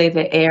are really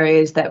the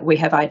areas that we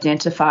have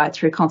identified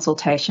through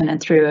consultation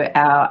and through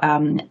our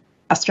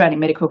Australian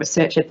Medical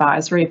Research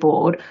Advisory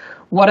Board.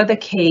 What are the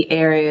key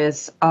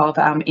areas of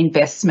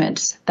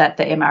investment that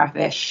the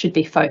MRFF should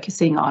be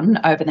focusing on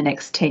over the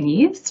next 10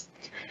 years?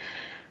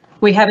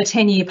 We have a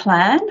 10-year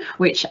plan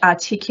which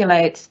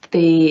articulates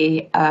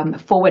the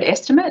forward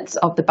estimates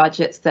of the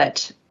budgets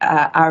that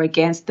are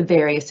against the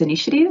various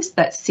initiatives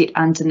that sit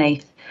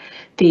underneath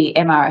the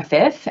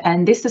MRFF,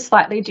 and this is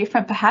slightly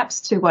different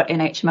perhaps to what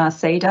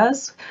NHMRC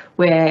does,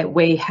 where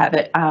we have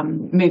it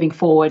moving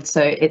forward.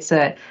 So it's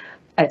a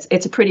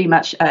pretty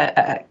much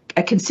a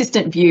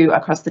consistent view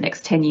across the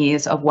next 10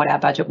 years of what our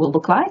budget will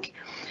look like.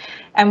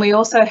 And we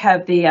also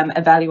have the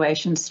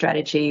evaluation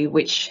strategy,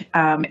 which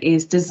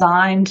is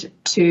designed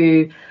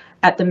to,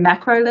 at the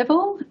macro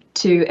level,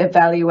 to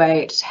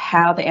evaluate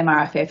how the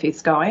MRFF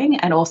is going,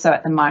 and also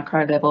at the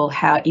micro level,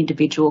 how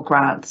individual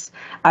grants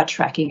are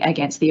tracking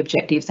against the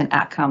objectives and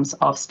outcomes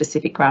of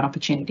specific grant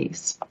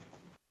opportunities.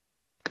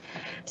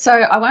 So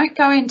I won't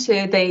go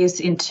into these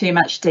in too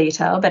much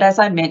detail, but as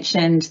I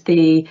mentioned,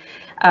 the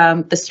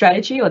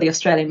strategy, or the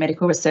Australian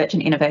Medical Research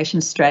and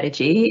Innovation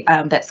Strategy,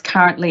 that's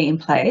currently in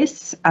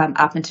place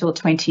up until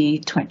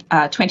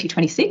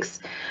 2026,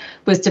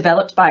 was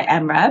developed by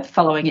AMRAB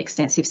following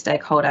extensive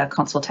stakeholder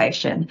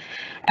consultation.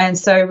 And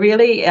so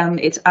really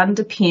it's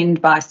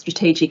underpinned by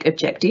strategic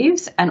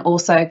objectives and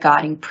also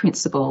guiding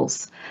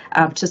principles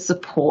to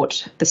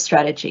support the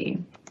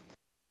strategy.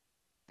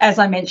 As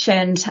I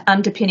mentioned,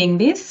 underpinning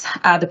this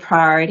are the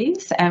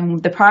priorities,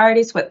 and the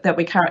priorities that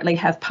we currently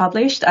have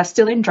published are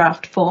still in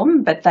draft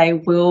form, but they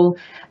will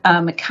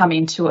come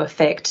into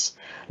effect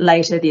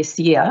later this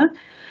year.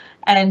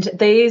 And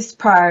these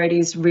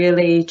priorities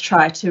really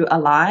try to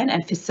align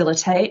and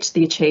facilitate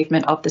the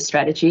achievement of the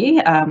strategy,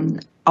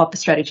 of the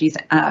strategy's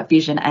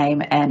vision,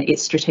 aim, and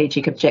its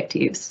strategic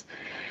objectives.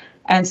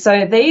 And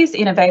so these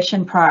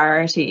innovation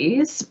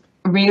priorities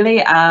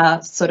really are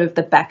sort of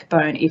the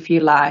backbone, if you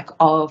like,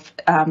 of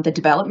the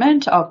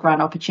development of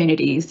grant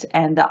opportunities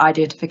and the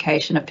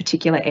identification of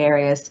particular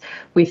areas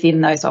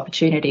within those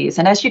opportunities.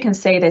 And as you can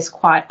see, there's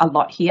quite a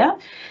lot here.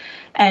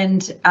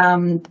 And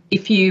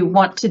if you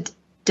want to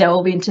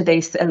delve into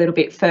these a little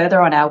bit further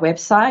on our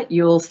website,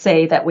 you'll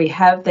see that we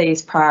have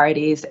these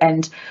priorities,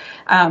 and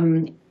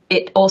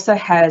it also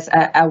has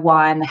a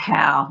why and the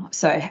how.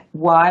 So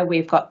why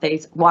we've got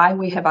these, why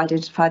we have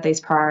identified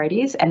these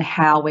priorities, and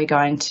how we're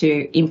going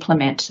to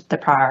implement the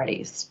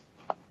priorities.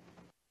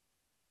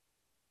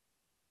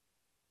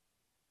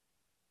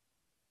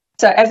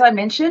 So as I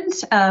mentioned,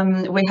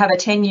 we have a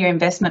 10-year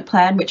investment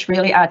plan which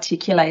really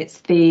articulates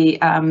the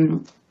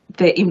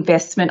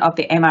investment of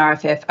the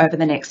MRFF over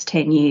the next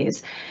 10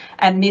 years.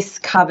 And this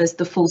covers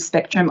the full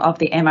spectrum of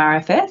the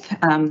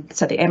MRFF.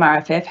 So the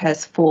MRFF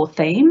has 4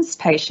 themes: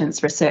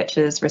 patients,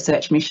 researchers,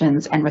 research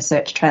missions, and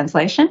research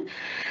translation.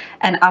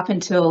 And up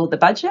until the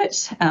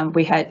budget,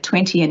 we had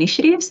 20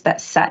 initiatives that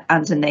sat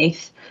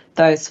underneath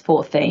those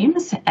 4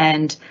 themes.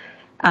 And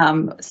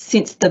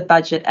since the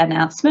budget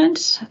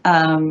announcement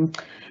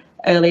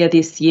earlier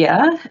this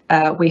year,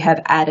 we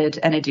have added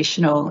an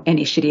additional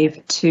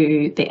initiative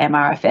to the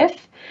MRFF.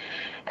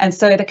 And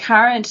so the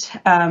current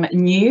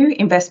new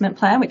investment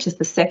plan, which is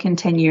the second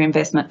 10-year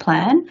investment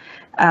plan,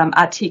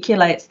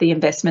 articulates the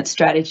investment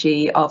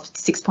strategy of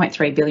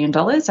 $6.3 billion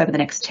over the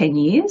next 10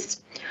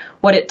 years.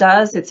 What it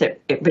does is it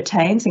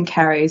retains and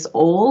carries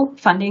all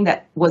funding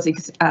that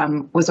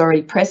was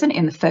already present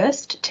in the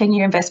first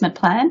 10-year investment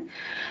plan.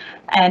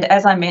 And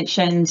as I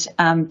mentioned,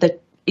 the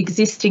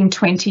existing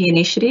 20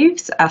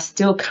 initiatives are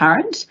still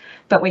current,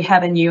 but we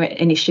have a new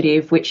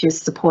initiative which is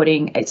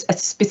supporting, it's a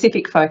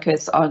specific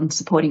focus on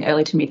supporting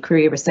early to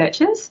mid-career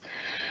researchers,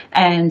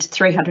 and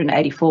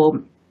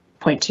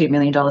 $384.2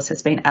 million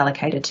has been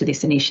allocated to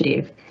this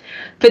initiative.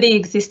 For the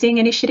existing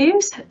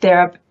initiatives,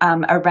 there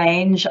are a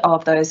range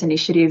of those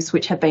initiatives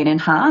which have been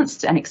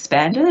enhanced and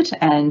expanded,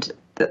 and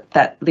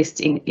that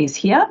listing is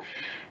here.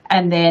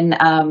 And then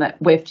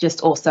we've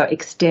just also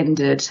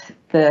extended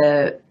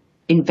the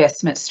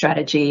investment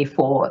strategy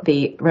for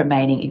the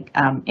remaining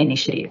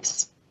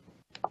initiatives.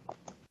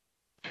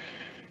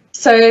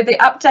 So the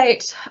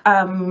update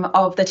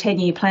of the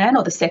 10-year plan,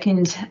 or the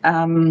second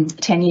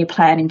 10-year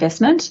plan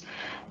investment,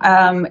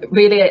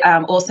 really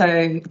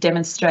also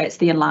demonstrates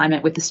the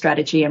alignment with the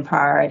strategy and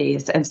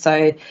priorities. And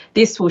so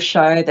this will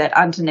show that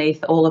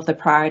underneath all of the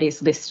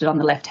priorities listed on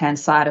the left-hand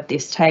side of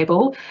this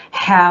table,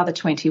 how the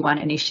 21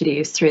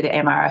 initiatives through the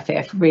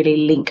MRFF really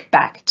link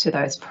back to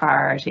those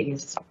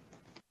priorities.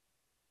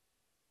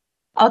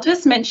 I'll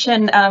just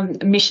mention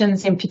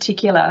missions in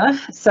particular.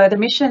 So the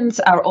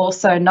missions are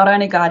also not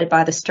only guided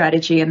by the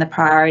strategy and the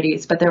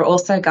priorities, but they're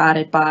also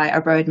guided by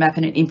a roadmap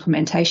and an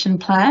implementation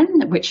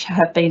plan, which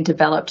have been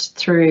developed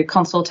through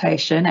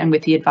consultation and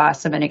with the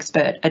advice of an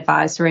expert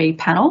advisory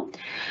panel.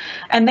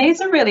 And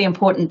these are really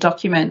important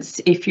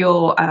documents if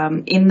you're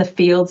in the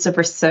fields of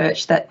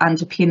research that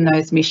underpin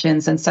those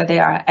missions. And so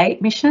there are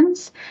 8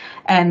 missions,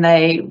 and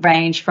they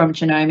range from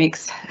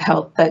genomics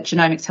health, the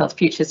Genomics Health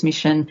Futures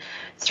mission,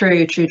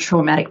 through to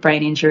traumatic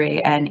brain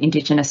injury and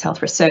Indigenous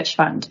Health Research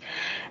Fund.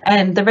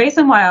 And the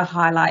reason why I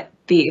highlight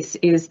this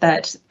is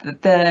that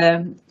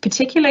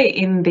particularly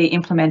in the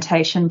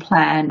implementation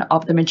plan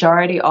of the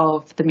majority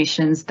of the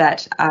missions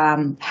that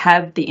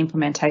have the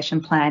implementation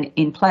plan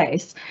in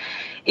place,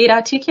 it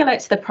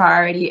articulates the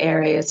priority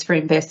areas for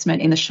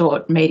investment in the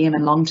short, medium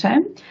and long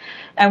term.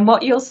 And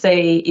what you'll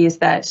see is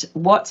that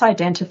what's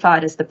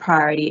identified as the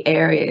priority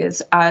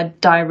areas are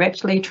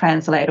directly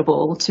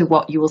translatable to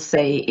what you will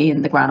see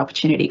in the grant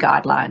opportunity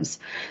guidelines.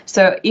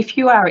 So if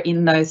you are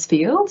in those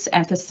fields,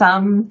 and for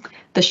some,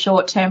 the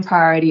short-term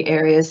priority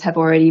areas have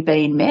already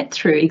been met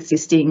through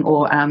existing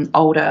or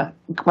older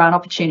grant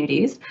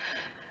opportunities,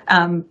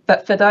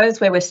 but for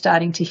those where we're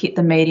starting to hit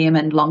the medium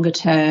and longer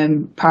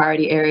term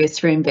priority areas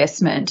for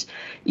investment,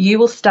 you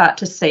will start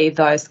to see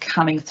those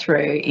coming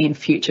through in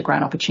future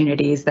grant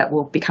opportunities that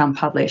will become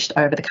published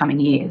over the coming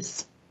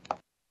years.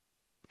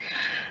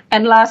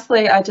 And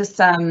lastly, I just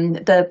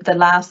the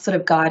last sort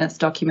of guidance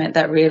document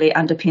that really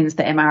underpins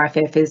the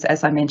MRFF is,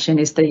 as I mentioned,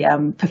 is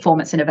the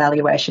performance and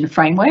evaluation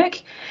framework.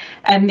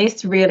 And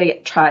this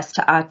really tries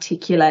to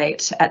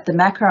articulate at the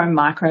macro and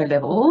micro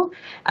level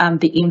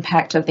the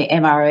impact of the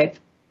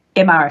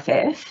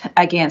MRFF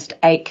against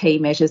 8 key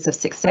measures of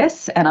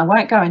success. And I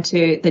won't go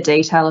into the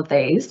detail of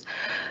these,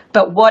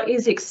 but what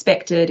is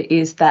expected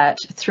is that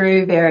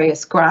through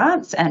various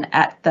grants and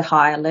at the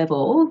higher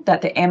level,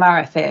 that the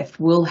MRFF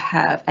will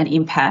have an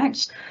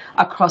impact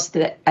across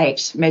the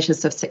 8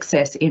 measures of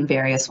success in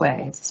various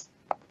ways.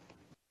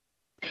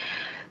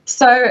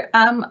 So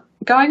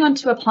going on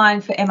to applying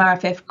for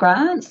MRFF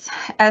grants,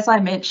 as I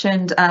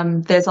mentioned,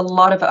 there's a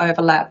lot of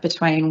overlap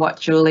between what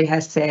Julie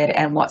has said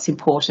and what's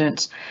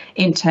important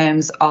in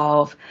terms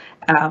of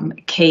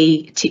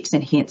key tips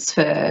and hints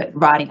for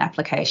writing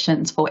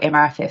applications for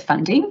MRFF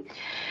funding.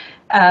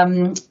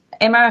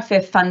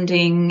 MRFF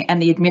funding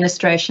and the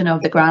administration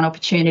of the grant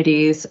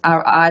opportunities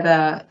are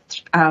either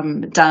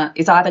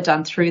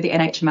done through the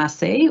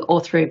NHMRC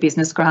or through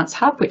Business Grants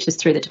Hub, which is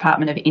through the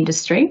Department of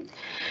Industry.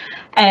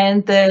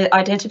 And the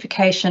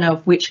identification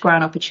of which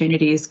grant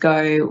opportunities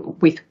go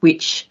with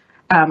which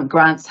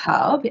grants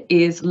hub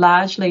is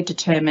largely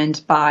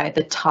determined by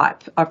the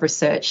type of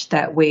research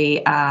that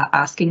we are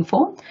asking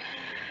for.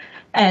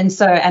 And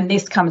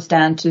this comes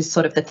down to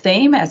sort of the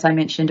theme. As I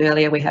mentioned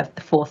earlier, we have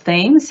the 4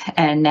 themes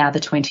and now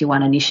the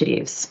 21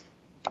 initiatives.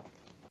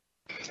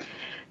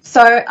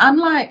 So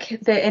unlike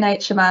the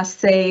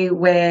NHMRC,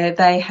 where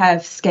they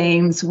have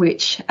schemes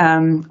which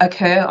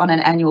occur on an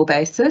annual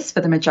basis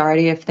for the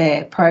majority of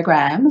their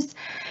programs,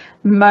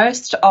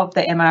 most of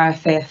the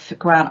MRFF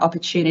grant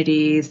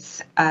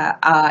opportunities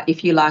are,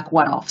 if you like,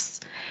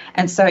 one-offs.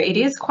 And so it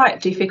is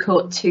quite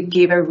difficult to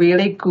give a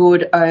really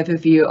good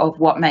overview of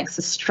what makes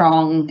a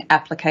strong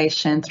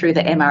application through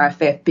the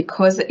MRFF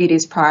because it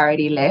is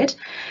priority-led.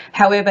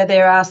 However,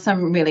 there are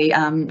some really,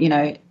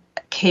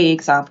 key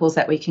examples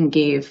that we can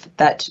give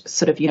that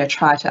sort of,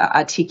 try to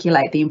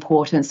articulate the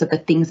importance of the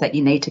things that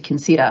you need to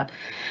consider.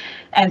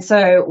 And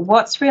so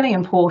what's really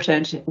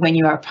important when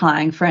you are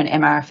applying for an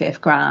MRFF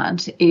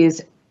grant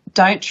is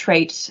don't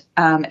treat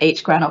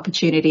each grant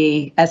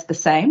opportunity as the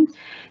same.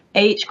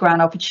 Each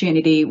grant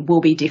opportunity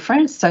will be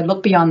different, so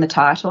look beyond the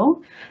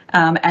title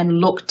and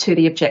look to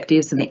the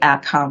objectives and the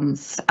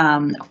outcomes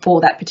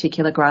for that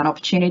particular grant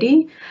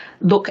opportunity.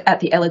 Look at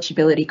the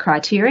eligibility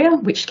criteria,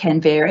 which can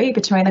vary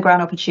between the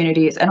grant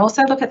opportunities, and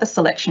also look at the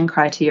selection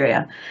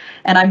criteria.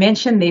 And I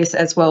mention this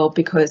as well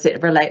because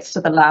it relates to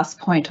the last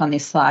point on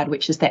this slide,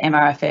 which is the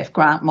MRFF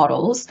grant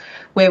models,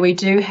 where we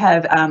do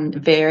have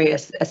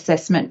various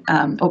assessment,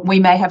 we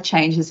may have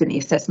changes in the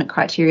assessment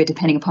criteria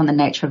depending upon the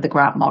nature of the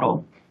grant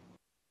model.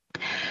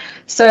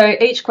 So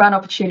each grant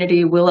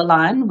opportunity will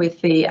align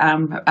with the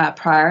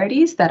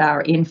priorities that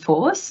are in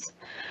force,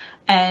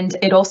 and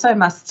it also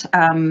must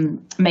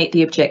meet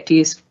the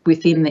objectives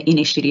within the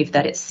initiative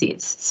that it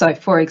sits. So,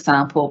 for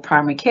example,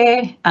 primary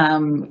care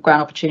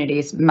grant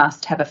opportunities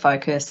must have a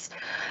focus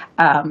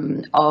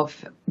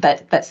of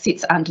that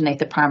sits underneath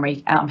the primary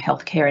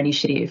healthcare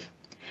initiative.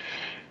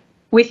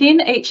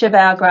 Within each of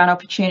our grant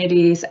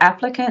opportunities,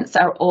 applicants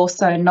are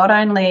also not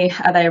only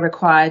are they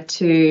required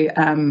to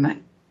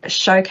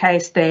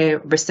showcase their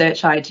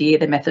research idea,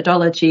 the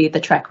methodology, the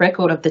track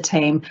record of the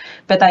team,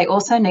 but they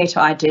also need to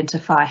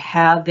identify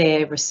how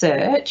their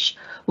research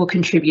will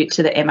contribute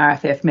to the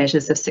MRFF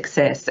measures of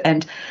success.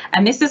 And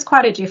this is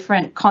quite a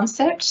different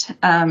concept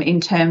in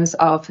terms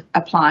of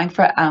applying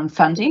for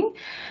funding.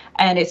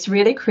 And it's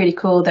really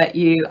critical that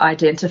you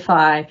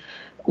identify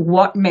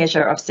what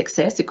measure of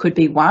success, it could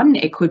be one,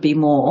 it could be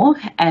more,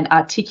 and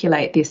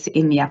articulate this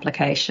in the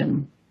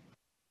application.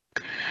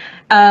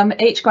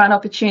 Each grant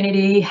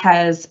opportunity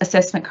has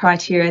assessment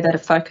criteria that are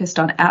focused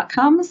on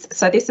outcomes.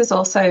 So this is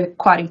also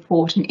quite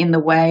important in the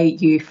way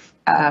you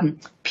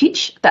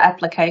pitch the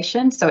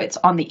application. So it's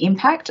on the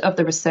impact of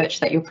the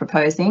research that you're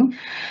proposing,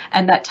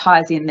 and that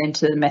ties in then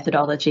to the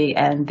methodology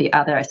and the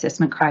other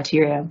assessment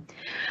criteria.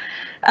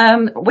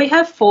 We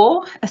have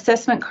 4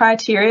 assessment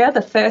criteria.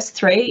 The first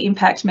 3,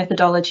 impact,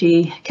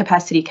 methodology,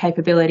 capacity,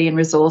 capability and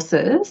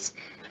resources,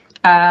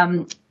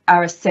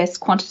 are assessed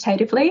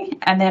quantitatively,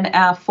 and then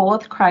our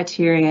fourth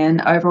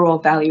criterion, overall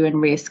value and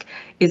risk,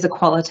 is a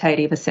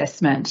qualitative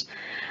assessment.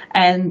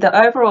 And the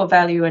overall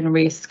value and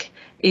risk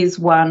is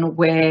one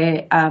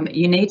where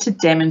you need to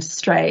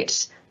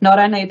demonstrate not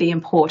only the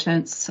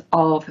importance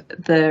of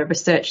the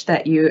research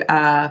that you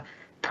are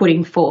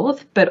putting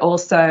forth, but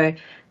also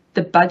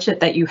the budget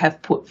that you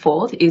have put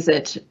forth. Is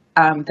it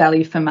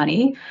value for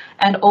money?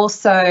 And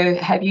also,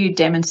 have you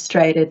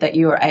demonstrated that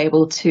you are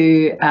able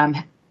to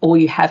or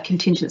you have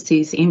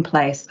contingencies in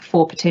place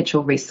for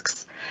potential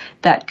risks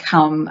that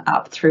come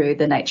up through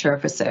the nature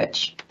of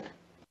research?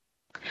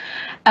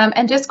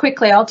 And just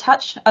quickly, I'll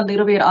touch a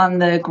little bit on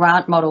the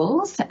grant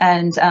models.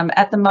 And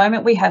at the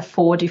moment, we have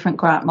 4 different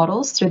grant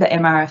models through the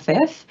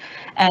MRFF.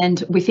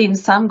 And within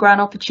some grant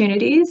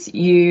opportunities,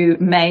 you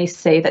may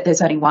see that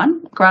there's only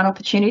one grant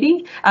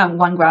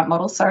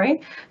model,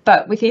 sorry.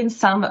 But within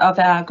some of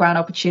our grant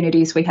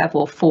opportunities, we have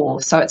all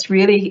 4. So it's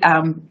really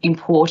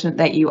important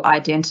that you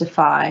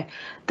identify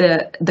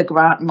the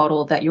grant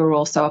model that you're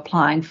also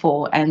applying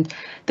for. And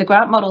the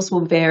grant models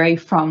will vary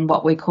from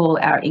what we call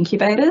our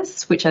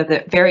incubators, which are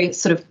the very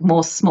sort of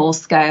more small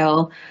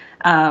scale,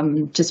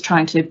 just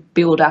trying to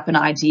build up an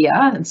idea,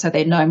 and so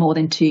they're no more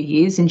than 2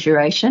 years in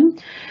duration,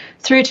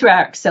 through to our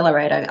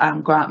accelerator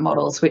grant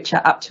models, which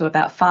are up to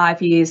about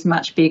 5 years,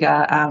 much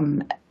bigger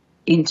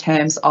in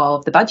terms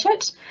of the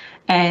budget,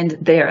 and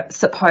they're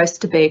supposed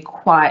to be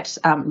quite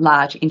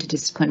large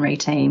interdisciplinary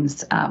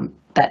teams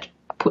that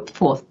put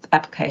forth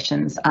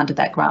applications under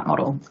that grant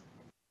model.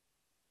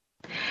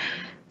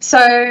 So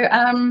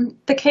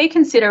the key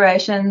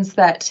considerations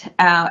that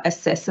our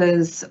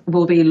assessors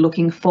will be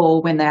looking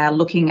for when they are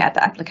looking at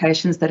the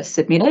applications that are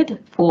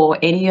submitted for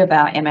any of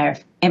our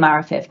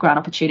MRFF grant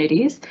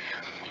opportunities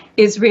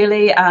is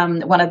really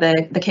one of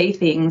the key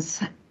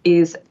things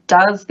is,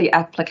 does the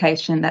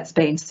application that's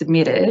been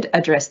submitted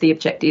address the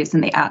objectives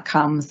and the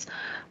outcomes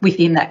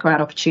within that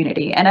grant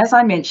opportunity? And as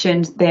I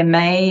mentioned, there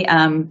may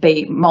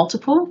be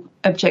multiple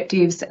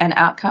objectives and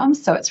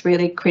outcomes, so it's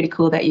really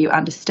critical that you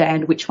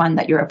understand which one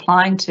that you're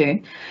applying to,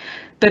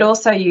 but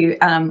also you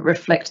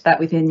reflect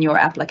that within your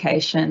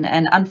application.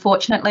 And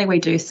unfortunately, we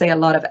do see a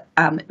lot of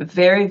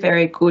very,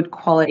 very good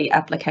quality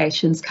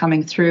applications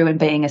coming through and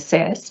being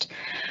assessed.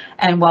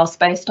 And whilst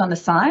based on the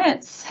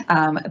science,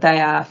 they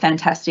are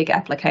fantastic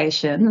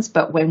applications,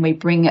 but when we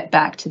bring it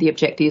back to the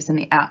objectives and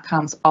the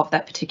outcomes of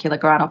that particular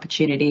grant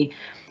opportunity,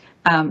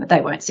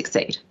 they won't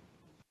succeed.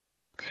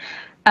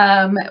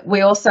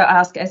 We also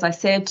ask, as I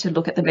said, to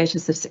look at the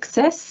measures of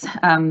success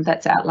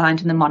that's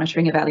outlined in the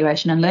monitoring,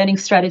 evaluation and learning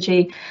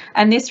strategy.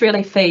 And this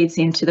really feeds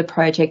into the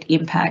project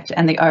impact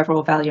and the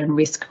overall value and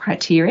risk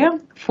criteria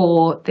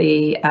for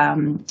the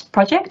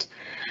project.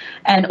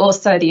 And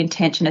also the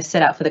intention is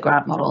set out for the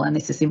grant model, and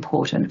this is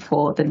important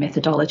for the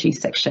methodology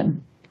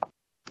section.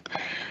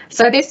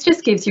 So this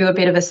just gives you a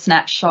bit of a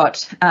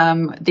snapshot.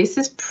 This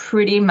is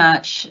pretty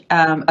much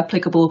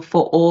applicable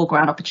for all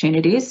grant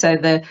opportunities. So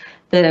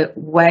the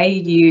way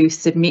you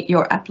submit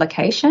your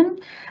application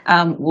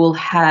will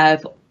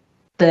have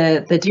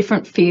the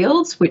different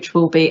fields which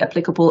will be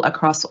applicable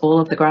across all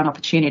of the grant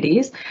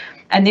opportunities.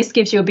 And this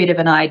gives you a bit of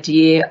an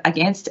idea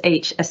against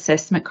each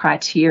assessment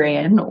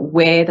criterion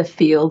where the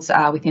fields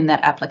are within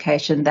that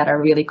application that are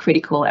really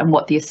critical and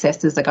what the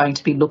assessors are going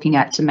to be looking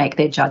at to make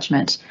their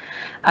judgment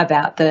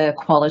about the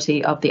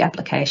quality of the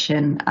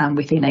application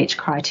within each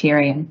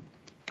criterion.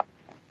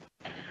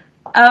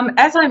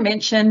 As I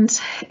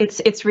mentioned,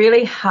 it's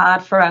really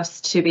hard for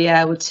us to be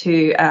able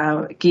to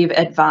give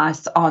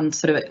advice on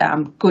sort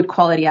of good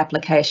quality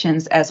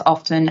applications, as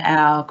often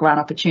our grant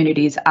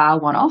opportunities are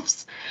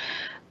one-offs.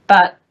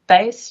 But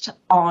based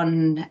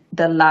on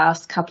the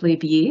last couple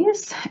of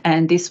years,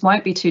 and this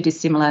won't be too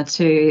dissimilar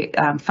to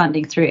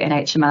funding through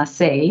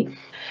NHMRC,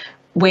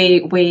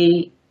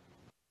 we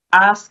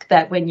ask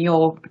that when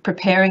you're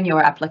preparing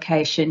your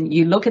application,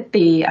 you look at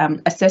the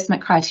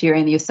assessment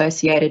criteria and the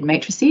associated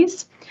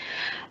matrices.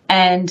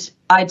 And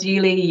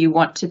ideally, you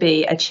want to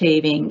be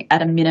achieving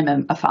at a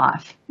minimum a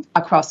 5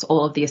 across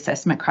all of the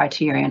assessment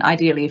criteria. And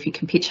ideally, if you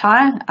can pitch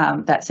higher,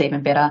 that's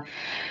even better.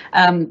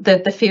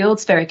 The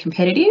field's very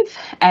competitive,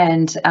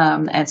 and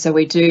so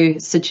we do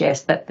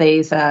suggest that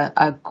these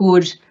are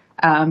good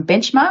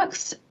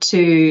benchmarks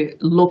to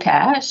look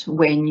at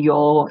when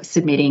you're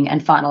submitting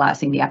and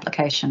finalising the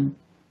application.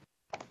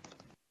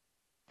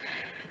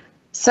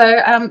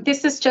 So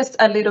this is just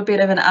a little bit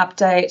of an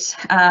update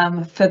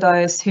for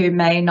those who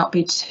may not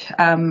be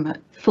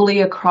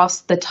fully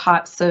across the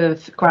types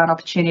of grant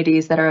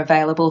opportunities that are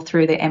available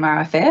through the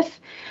MRFF.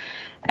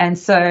 And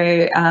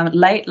so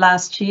late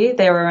last year,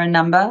 there were a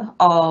number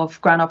of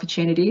grant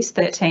opportunities,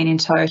 13 in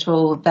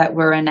total, that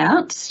were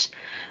announced.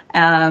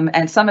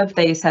 And some of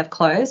these have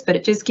closed, but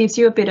it just gives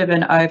you a bit of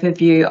an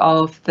overview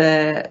of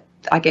the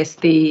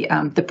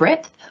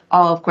breadth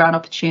of grant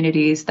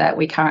opportunities that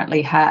we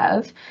currently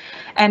have.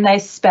 And they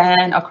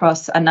span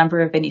across a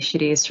number of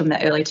initiatives, from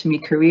the Early to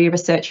Mid-Career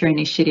Researcher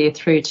Initiative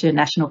through to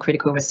National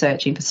Critical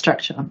Research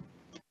Infrastructure.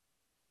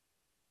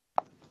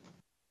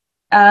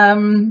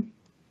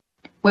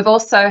 We've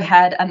also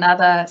had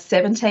another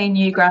 17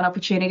 new grant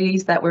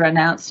opportunities that were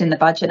announced in the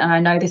budget, and I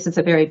know this is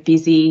a very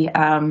busy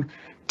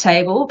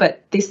table,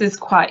 but this is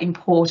quite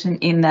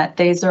important in that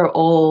these are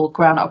all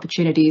grant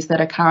opportunities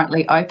that are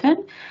currently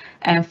open.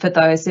 And for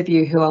those of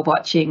you who are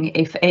watching,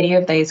 if any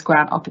of these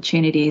grant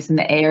opportunities and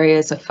the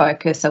areas of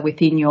focus are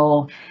within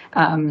your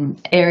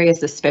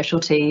areas of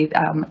specialty,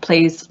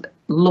 please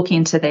look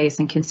into these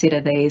and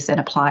consider these and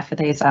apply for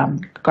these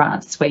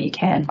grants where you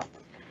can.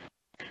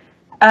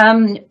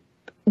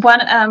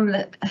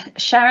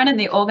 Sharon and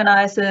the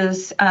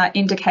organisers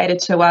indicated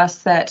to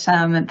us that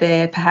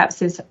there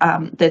perhaps is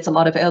there's a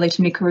lot of early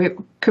to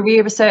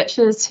mid-career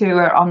researchers who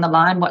are on the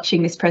line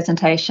watching this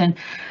presentation,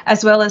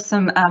 as well as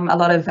a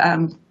lot of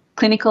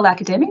clinical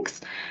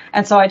academics.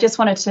 And so I just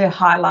wanted to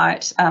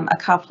highlight a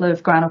couple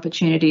of grant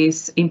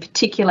opportunities in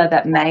particular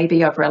that may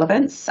be of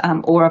relevance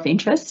or of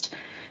interest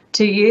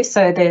to you.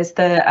 So there's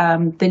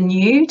the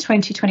new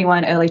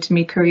 2021 Early to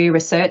Mid-Career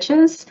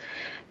Researchers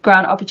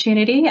grant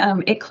opportunity.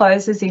 It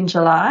closes in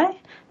July.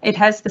 It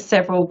has the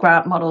several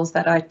grant models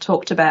that I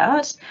talked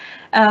about.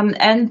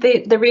 And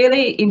the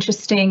really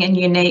interesting and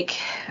unique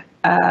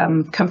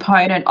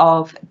component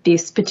of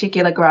this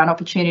particular grant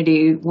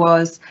opportunity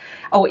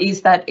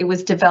is that it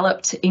was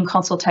developed in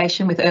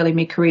consultation with early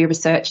mid-career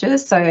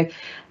researchers. So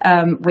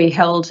we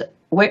held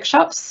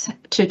workshops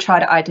to try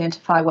to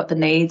identify what the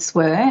needs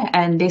were,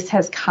 and this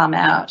has come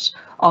out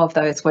of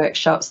those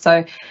workshops.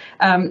 So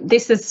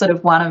this is sort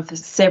of one of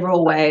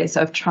several ways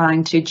of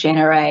trying to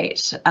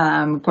generate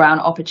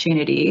grant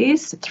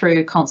opportunities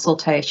through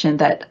consultation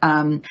that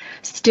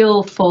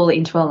still fall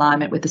into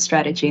alignment with the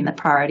strategy and the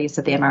priorities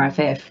of the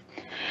MRFF.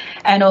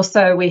 And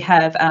also we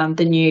have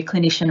the new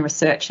clinician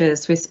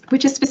researchers,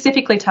 which is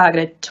specifically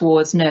targeted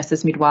towards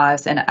nurses,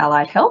 midwives and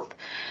allied health.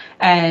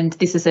 And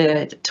this is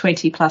a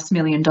 $20+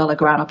 million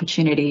grant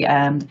opportunity,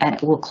 and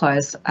it will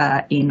close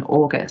in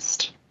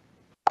August.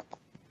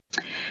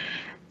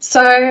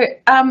 So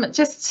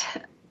just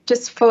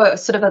for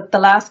sort of the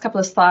last couple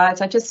of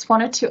slides, I just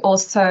wanted to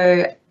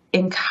also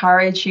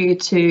encourage you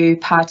to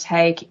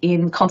partake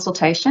in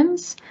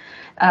consultations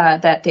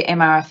that the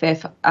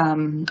MRFF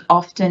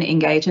often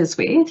engages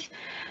with.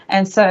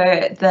 And so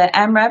the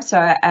AMRAB, so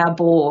our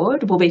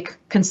board, will be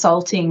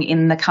consulting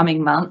in the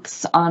coming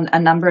months on a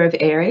number of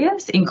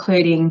areas,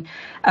 including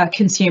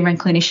consumer and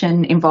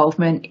clinician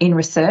involvement in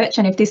research.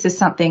 And if this is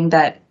something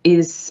that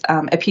is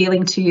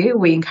appealing to you,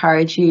 we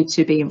encourage you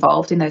to be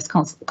involved in those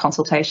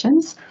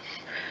consultations.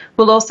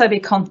 We'll also be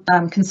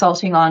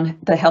consulting on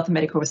the health and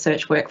medical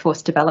research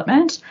workforce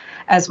development,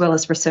 as well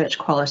as research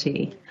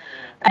quality.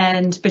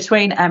 And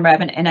between AMRAB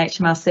and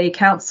NHMRC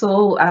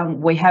Council,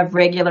 we have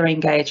regular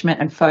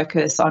engagement and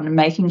focus on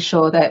making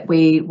sure that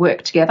we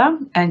work together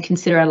and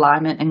consider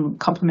alignment and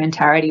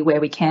complementarity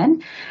where we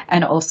can,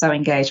 and also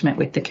engagement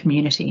with the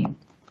community.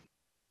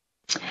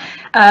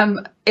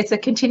 It's a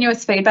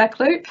continuous feedback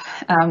loop.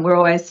 We're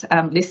always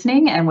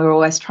listening, and we're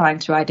always trying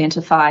to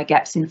identify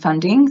gaps in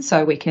funding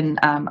so we can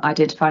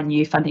identify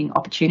new funding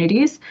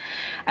opportunities.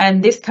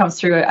 And this comes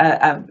through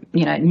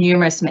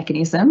numerous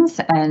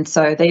mechanisms, and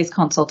so these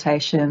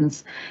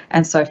consultations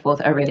and so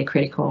forth are really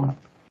critical.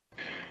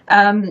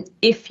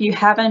 If you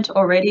haven't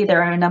already,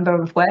 there are a number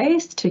of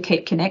ways to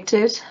keep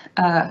connected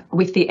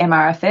with the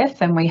MRFF,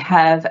 and we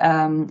have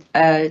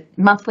a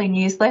monthly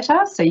newsletter,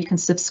 so you can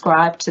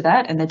subscribe to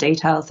that, and the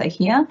details are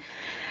here.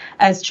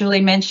 As Julie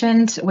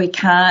mentioned, we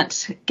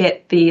can't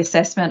get the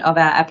assessment of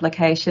our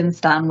applications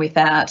done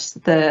without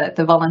the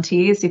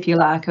volunteers, if you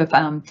like, of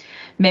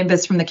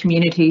members from the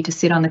community to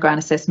sit on the grant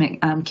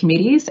assessment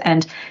committees.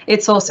 And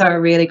it's also a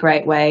really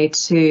great way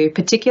to,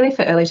 particularly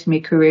for early to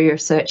mid-career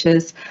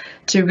researchers,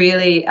 to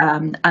really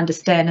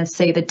understand and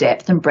see the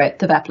depth and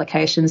breadth of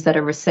applications that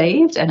are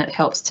received, and it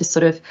helps to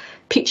sort of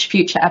pitch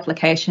future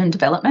application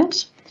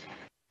development.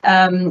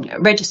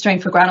 Registering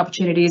for grant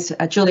opportunities,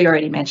 Julie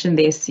already mentioned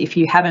this. If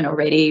you haven't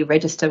already,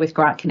 register with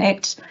Grant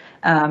Connect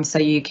so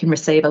you can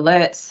receive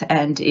alerts,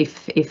 and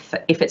if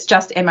it's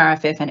just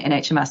MRFF and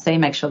NHMRC,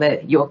 make sure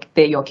that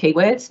they're your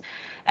keywords,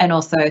 and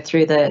also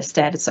through the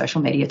standard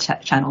social media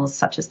channels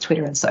such as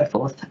Twitter and so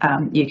forth,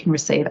 you can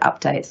receive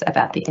updates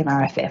about the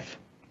MRFF.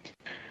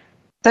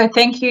 So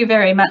thank you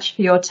very much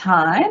for your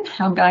time.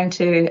 I'm going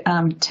to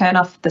turn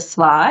off the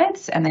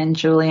slides, and then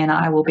Julie and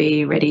I will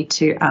be ready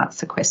to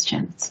answer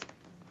questions.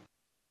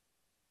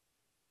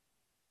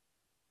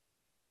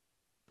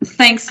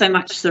 Thanks so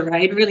much,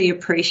 Zoraid. Really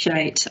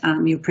appreciate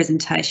your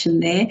presentation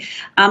there.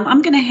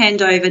 I'm going to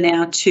hand over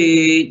now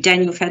to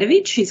Daniel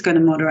Fadovich, who's going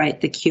to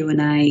moderate the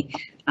Q&A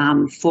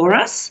for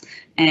us.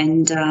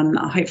 And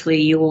hopefully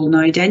you all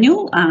know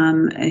Daniel,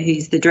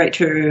 who's the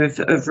Director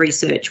of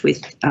Research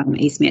with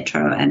East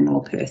Metro and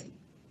More Perth.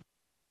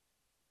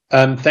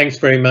 Thanks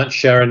very much,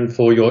 Sharon,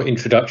 for your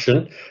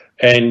introduction.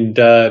 And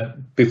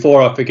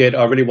before I forget,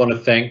 I really want to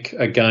thank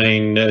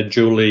again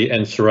Julie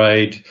and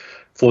Zoraid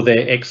for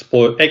their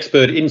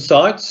expert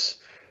insights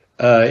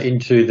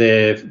into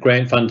their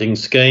grant funding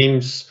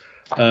schemes.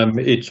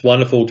 It's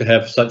wonderful to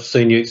have such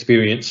senior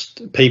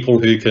experienced people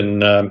who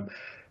can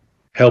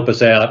help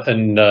us out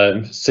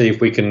and see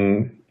if we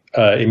can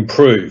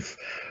improve.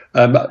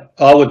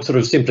 I would sort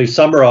of simply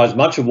summarise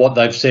much of what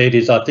they've said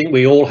is I think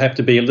we all have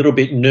to be a little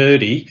bit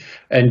nerdy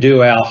and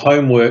do our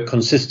homework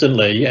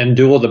consistently and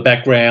do all the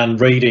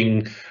background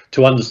reading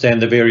to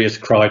understand the various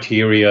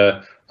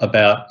criteria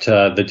about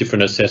the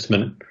different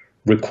assessment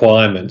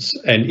requirements.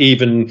 And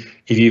even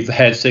if you've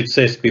had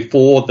success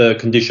before, the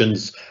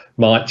conditions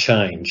might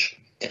change.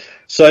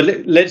 So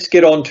let's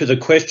get on to the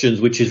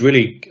questions, which is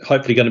really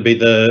hopefully going to be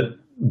the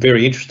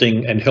very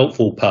interesting and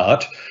helpful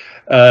part.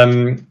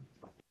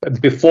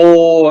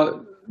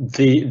 Before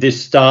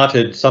this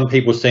started, some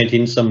people sent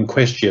in some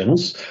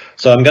questions,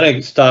 so I'm going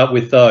to start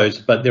with those,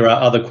 but there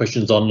are other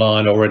questions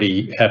online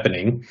already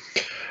happening.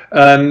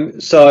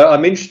 So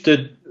I'm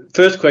interested,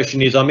 first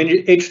question is, I'm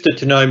interested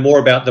to know more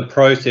about the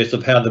process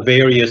of how the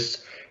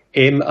various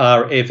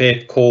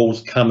MRFF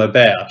calls come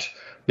about.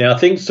 Now, I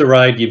think,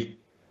 Sareed, you've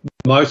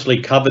mostly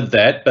covered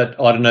that, but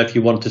I don't know if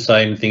you want to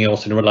say anything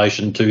else in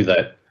relation to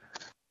that.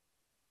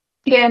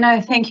 Yeah, no,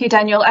 thank you,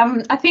 Daniel.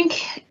 I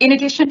think in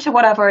addition to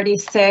what I've already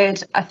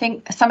said, I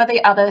think some of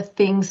the other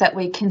things that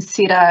we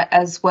consider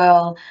as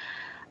well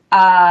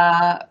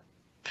are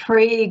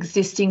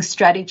pre-existing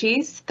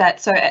strategies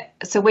that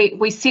so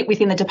we sit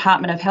within the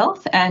Department of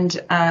Health, and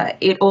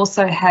it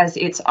also has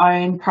its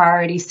own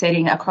priority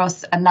setting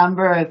across a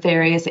number of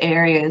various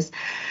areas.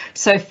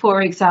 So,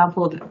 for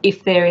example,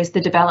 if there is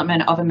the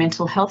development of a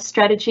mental health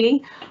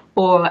strategy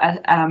or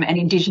an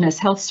Indigenous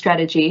health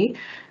strategy,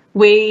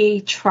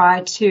 we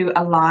try to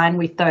align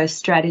with those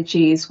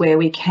strategies where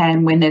we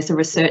can when there's a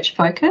research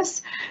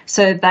focus.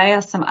 So they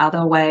are some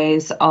other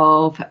ways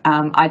of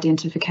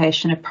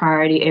identification of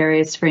priority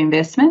areas for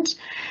investment.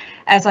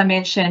 As I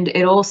mentioned,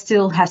 it all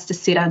still has to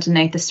sit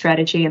underneath the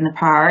strategy and the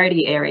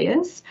priority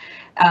areas.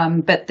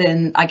 But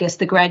then I guess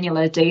the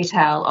granular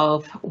detail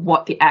of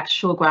what the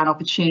actual grant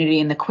opportunity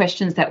and the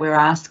questions that we're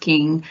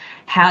asking,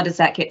 how does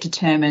that get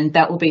determined?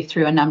 That will be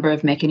through a number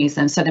of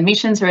mechanisms. So the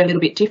missions are a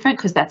little bit different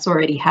because that's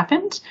already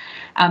happened.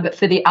 But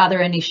for the other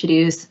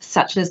initiatives,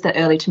 such as the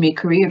Early to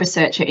Mid-Career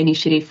Researcher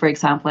Initiative, for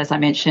example, as I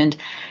mentioned,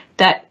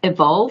 that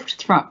evolved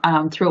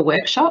through a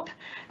workshop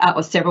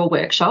or several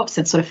workshops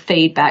and sort of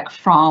feedback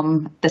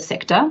from the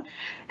sector.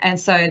 And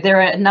so there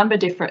are a number of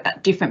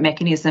different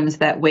mechanisms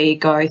that we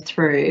go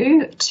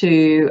through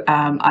to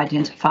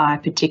identify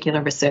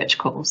particular research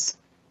calls.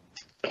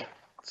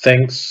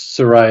 Thanks,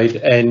 Sareed.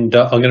 And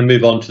I'm going to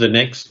move on to the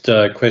next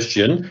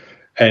question.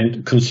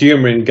 And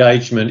consumer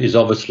engagement is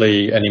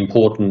obviously an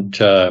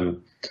important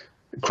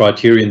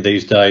criterion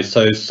these days.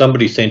 So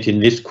somebody sent in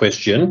this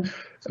question,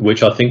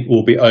 which I think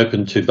will be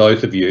open to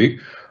both of you.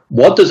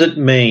 What does it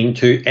mean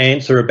to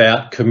answer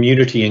about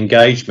community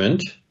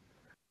engagement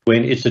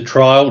when it's a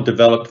trial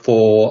developed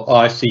for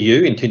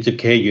ICU, intensive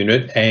care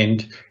unit,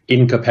 and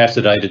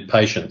incapacitated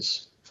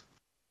patients?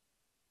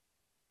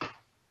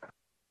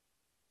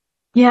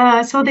 Yeah,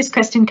 I saw this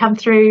question come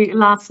through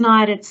last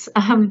night.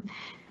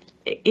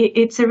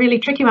 It's a really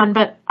tricky one,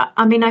 but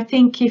I mean, I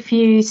think if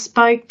you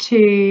spoke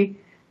to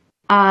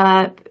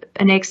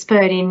an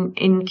expert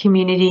in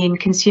community and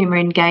consumer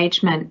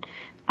engagement,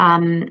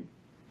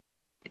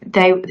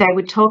 they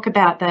would talk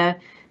about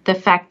the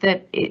fact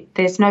that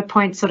there's no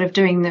point sort of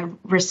doing the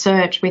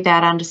research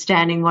without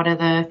understanding what are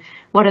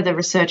the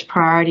research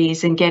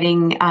priorities and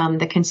getting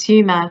the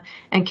consumer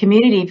and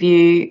community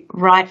view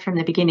right from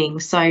the beginning.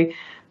 So,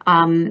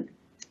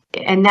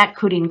 and that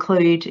could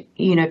include,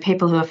 you know,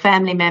 people who are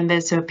family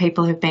members or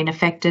people who've been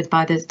affected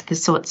by the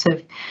sorts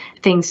of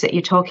things that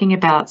you're talking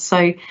about.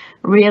 So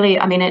really,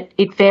 I mean,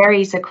 it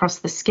varies across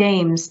the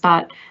schemes,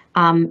 but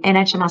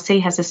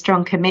NHMRC has a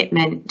strong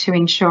commitment to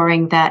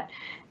ensuring that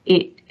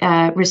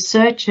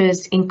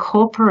researchers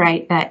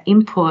incorporate that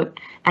input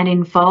and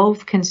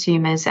involve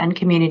consumers and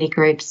community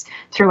groups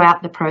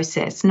throughout the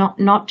process,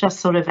 not just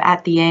sort of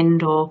at the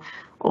end or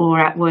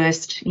at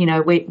worst. You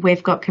know,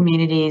 we've got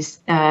communities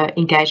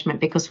engagement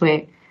because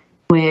we're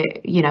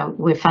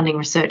funding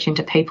research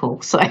into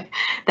people, so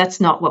that's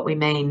not what we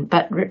mean.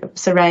 But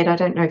Sareed, I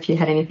don't know if you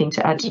had anything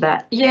to add to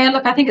that. Yeah,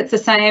 look, I think it's the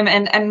same,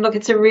 and look,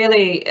 it's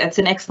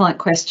an excellent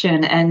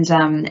question, and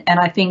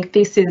I think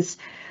this is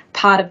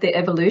part of the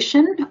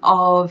evolution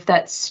of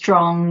that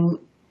strong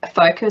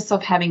focus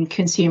of having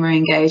consumer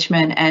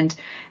engagement,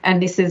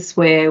 and this is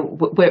where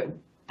we're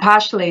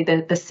partially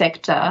the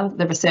sector,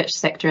 the research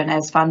sector, and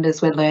as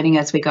funders we're learning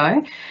as we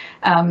go.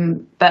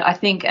 But I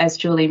think, as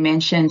Julie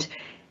mentioned,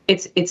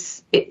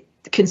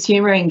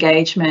 consumer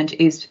engagement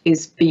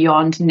is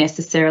beyond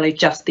necessarily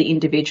just the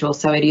individual.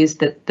 So it is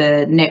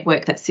the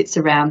network that sits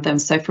around them.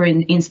 So for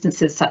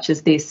instances such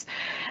as this,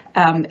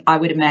 I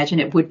would imagine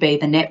it would be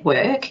the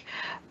network,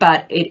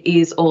 but it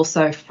is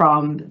also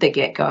from the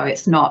get-go.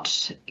 It's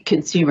not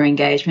consumer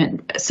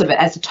engagement sort of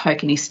as a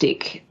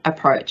tokenistic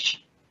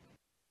approach.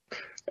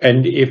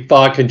 And if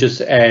I can just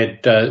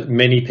add,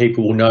 many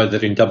people will know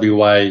that in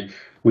WA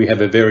we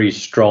have a very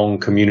strong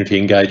community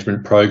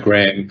engagement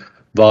program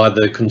via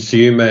the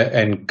Consumer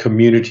and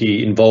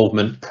Community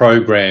Involvement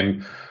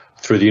Program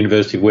through the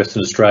University of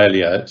Western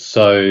Australia.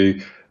 So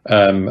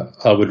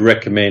I would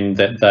recommend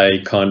that they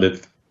kind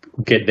of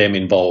get them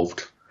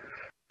involved.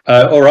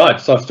 All right,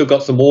 so I've still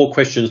got some more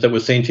questions that were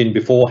sent in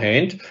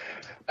beforehand.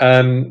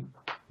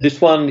 This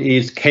one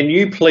is, can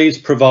you please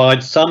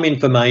provide some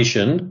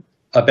information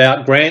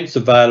about grants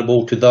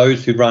available to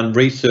those who run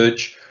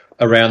research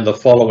around the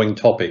following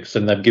topics?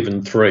 And they've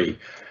given 3.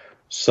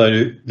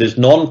 So there's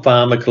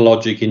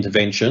non-pharmacologic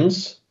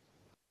interventions,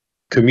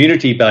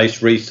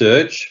 community-based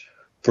research,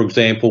 for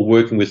example,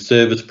 working with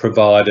service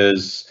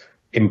providers,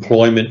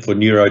 employment for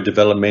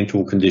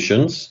neurodevelopmental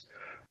conditions,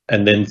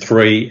 and then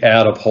 3,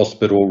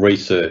 out-of-hospital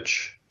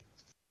research.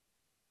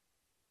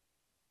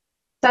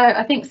 So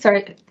I think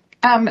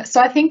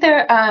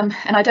there, and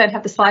I don't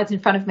have the slides in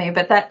front of me,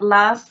 but that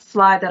last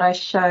slide that I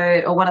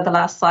showed, or one of the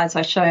last slides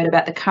I showed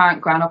about the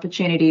current grant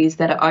opportunities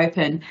that are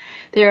open,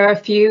 there are a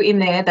few in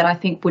there that I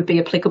think would be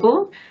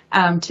applicable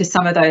to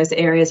some of those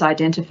areas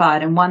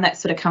identified. And one that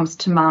sort of comes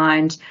to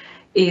mind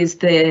is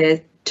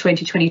the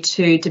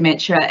 2022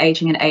 Dementia,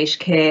 Ageing and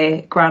Aged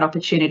Care grant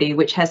opportunity,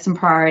 which has some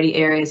priority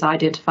areas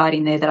identified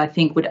in there that I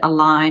think would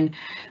align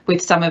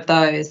with some of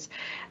those.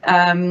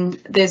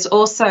 There's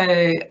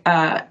also,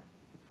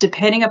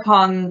 depending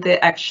upon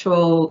the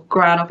actual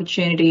grant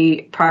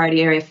opportunity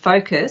priority area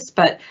focus,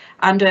 but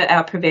under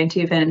our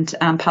preventive and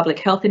public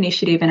health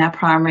initiative and our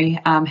primary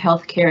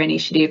healthcare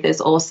initiative,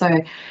 there's also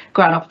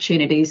grant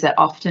opportunities that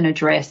often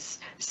address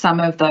some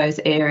of those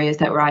areas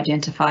that were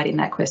identified in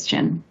that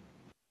question.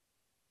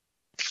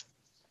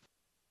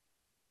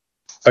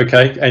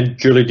 Okay, and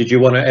Julie, did you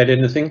want to add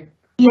anything?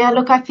 Yeah,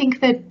 look, I think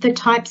that the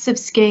types of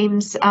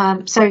schemes,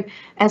 so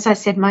as I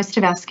said, most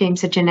of our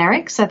schemes are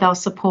generic, so they'll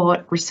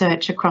support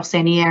research across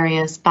any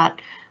areas,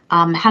 but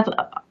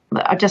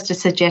just a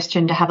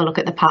suggestion to have a look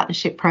at the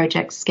partnership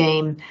project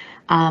scheme,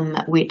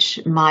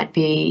 which might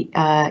be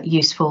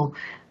useful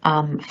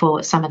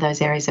for some of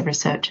those areas of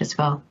research as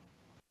well.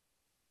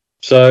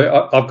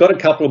 So I've got a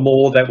couple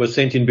more that were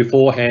sent in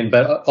beforehand,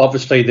 but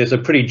obviously there's a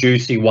pretty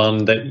juicy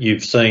one that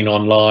you've seen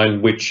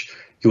online, which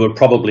you were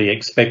probably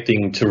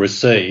expecting to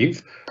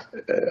receive.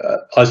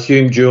 I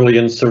assume, Julie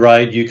and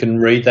Sareed, you can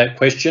read that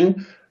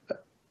question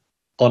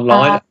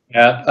online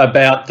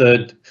about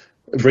the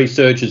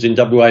researchers in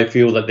WA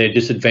feel that they're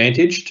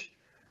disadvantaged.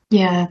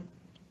 Yeah,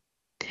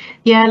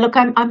 look,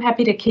 I'm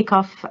happy to kick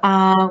off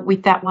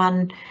with that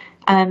one.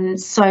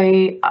 So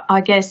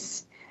I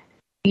guess,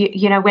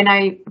 you know, when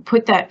I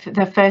put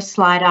the first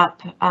slide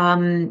up,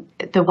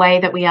 the way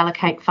that we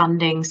allocate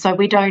funding, so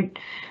we don't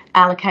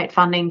allocate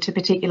funding to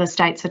particular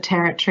states or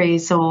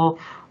territories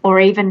or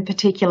even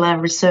particular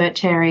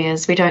research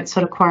areas. We don't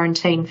sort of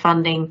quarantine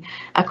funding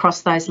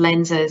across those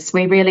lenses.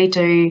 We really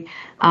do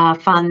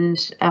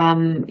fund,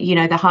 you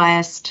know, the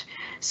highest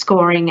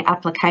scoring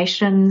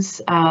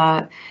applications,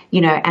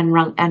 you know, and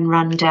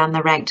run down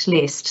the ranked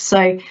list.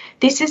 So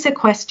this is a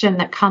question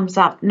that comes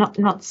up, not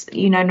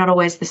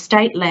always the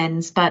state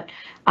lens, but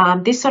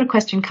this sort of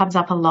question comes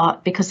up a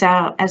lot because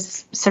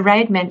as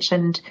Sareed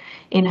mentioned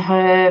in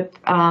her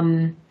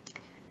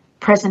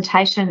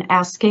presentation,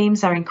 our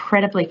schemes are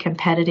incredibly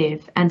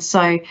competitive, and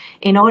so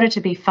in order to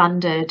be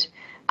funded,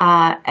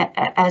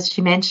 as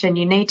she mentioned,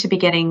 you need to be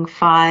getting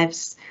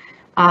 5s,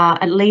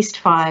 at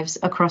least 5s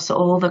across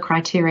all the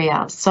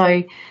criteria.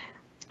 So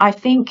I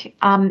think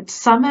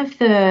some of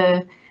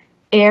the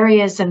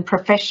areas and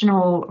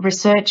professional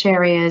research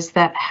areas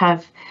that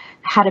have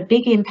had a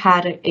big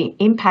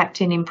impact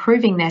in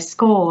improving their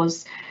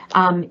scores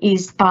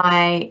is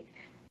by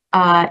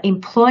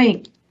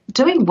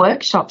doing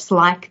workshops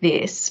like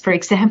this, for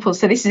example.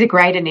 So this is a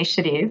great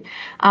initiative,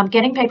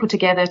 getting people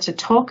together to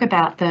talk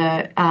about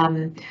their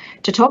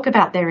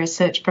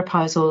research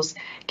proposals,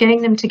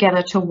 getting them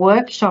together to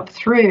workshop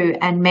through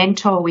and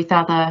mentor with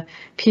other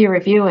peer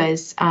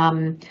reviewers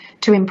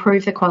to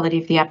improve the quality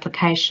of the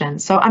application.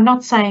 So I'm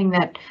not saying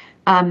that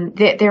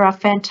there are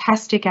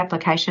fantastic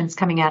applications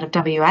coming out of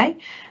WA.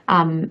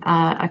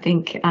 I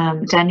think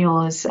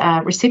Daniel is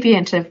a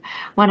recipient of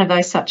one of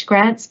those such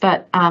grants,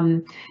 but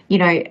you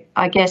know,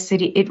 I guess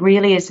it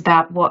really is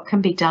about what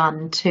can be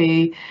done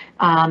to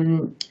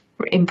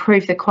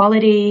improve the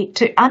quality,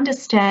 to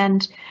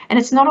understand, and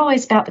it's not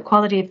always about the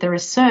quality of the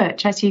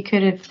research, as you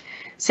could have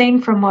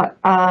seen from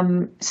what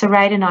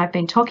Sareed and I have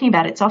been talking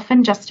about. It's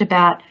often just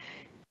about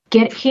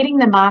hitting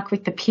the mark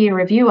with the peer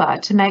reviewer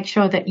to make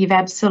sure that you've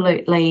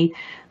absolutely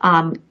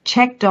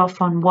checked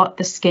off on what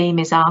the scheme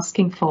is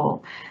asking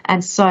for.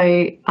 And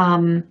so,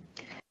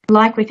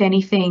 like with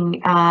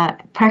anything,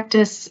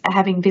 practice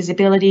having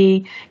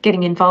visibility,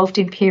 getting involved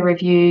in peer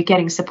review,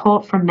 getting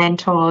support from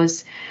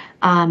mentors,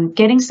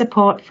 getting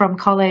support from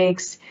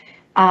colleagues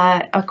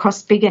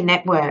across bigger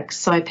networks.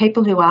 So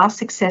people who are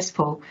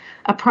successful,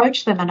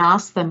 approach them and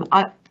ask them.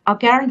 I'll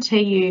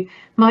guarantee you,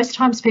 most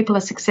times people are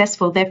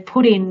successful. They've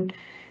put in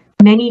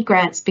many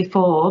grant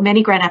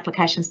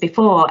applications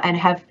before and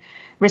have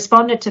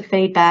responded to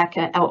feedback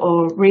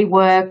or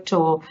reworked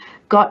or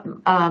got,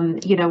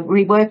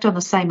 reworked on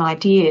the same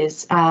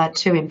ideas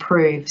to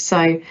improve.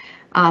 So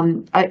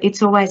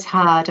it's always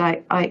hard.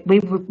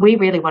 We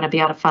really want to be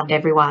able to fund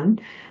everyone,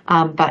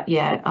 but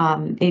yeah,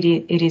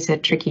 it is a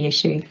tricky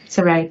issue.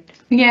 Sareed?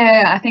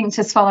 Yeah, I think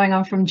just following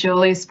on from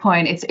Julie's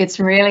point, it's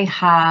really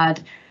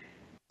hard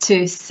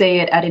to see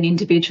it at an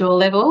individual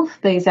level,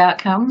 these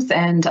outcomes.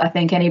 And I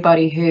think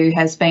anybody who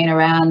has been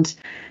around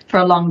for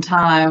a long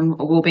time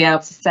will be able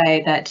to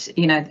say that,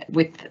 you know,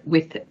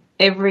 with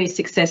every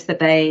success that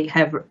they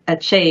have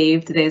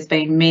achieved, there's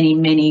been many,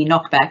 many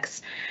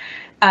knockbacks.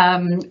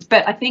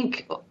 But I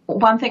think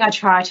one thing I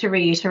try to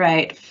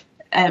reiterate,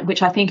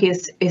 which I think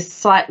is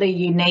slightly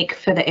unique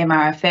for the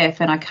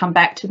MRFF, and I come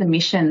back to the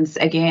missions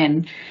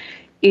again,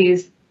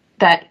 is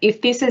that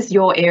if this is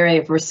your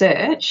area of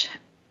research,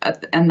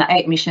 and the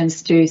 8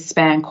 missions do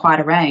span quite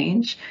a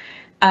range,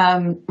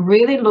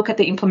 really look at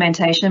the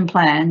implementation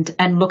plan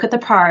and look at the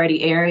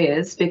priority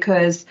areas,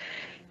 because,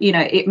 you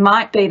know, it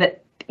might be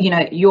that, you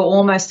know, you're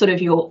almost sort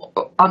of you're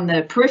on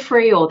the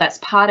periphery, or that's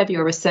part of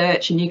your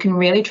research, and you can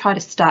really try to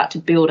start to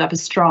build up a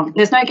strong,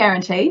 there's no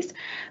guarantees,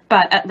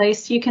 but at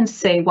least you can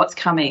see what's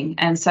coming.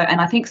 And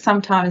I think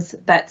sometimes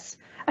that's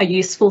a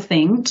useful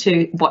thing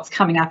to what's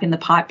coming up in the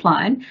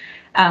pipeline,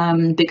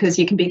 because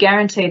you can be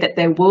guaranteed that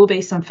there will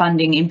be some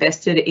funding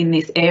invested in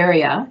this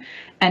area.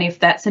 And if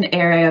that's an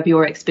area of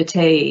your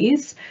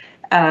expertise,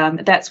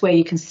 that's where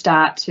you can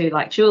start to,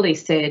 like Julie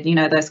said, you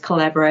know, those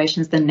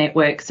collaborations, the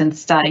networks, and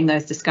starting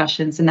those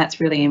discussions, and that's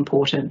really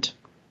important.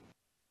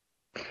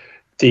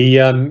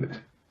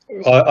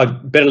 I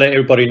better let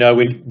everybody know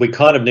we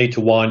kind of need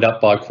to wind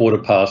up by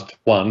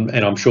 1:15,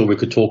 and I'm sure we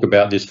could talk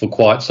about this for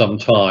quite some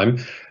time.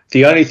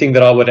 The only thing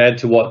that I would add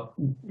to what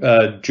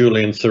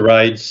Julie and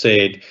Sareed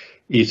said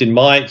is, in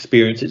my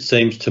experience, it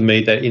seems to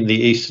me that in the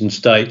eastern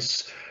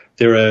states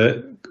there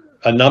are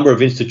a number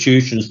of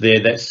institutions there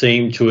that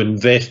seem to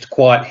invest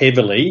quite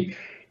heavily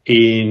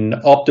in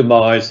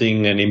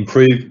optimising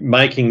and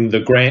making the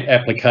grant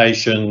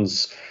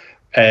applications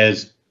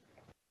as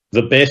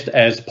the best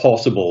as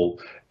possible.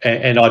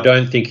 And I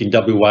don't think in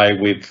WA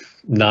we've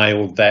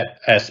nailed that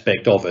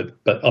aspect of it,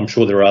 but I'm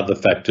sure there are other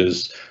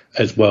factors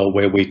as well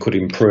where we could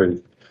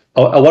improve.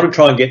 I want to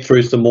try and get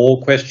through some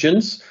more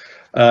questions.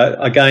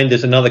 Again,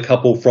 there's another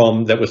couple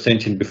that were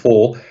sent in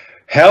before.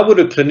 How would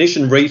a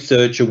clinician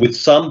researcher with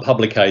some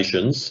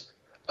publications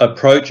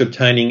approach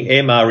obtaining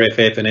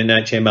MRFF and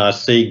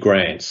NHMRC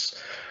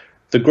grants?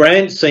 The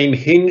grants seem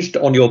hinged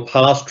on your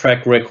past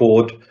track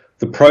record.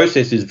 The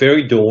process is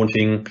very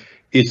daunting.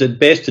 Is it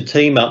best to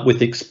team up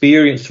with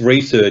experienced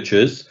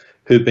researchers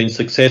who've been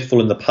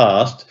successful in the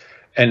past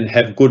and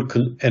have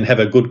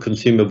a good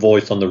consumer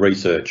voice on the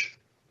research?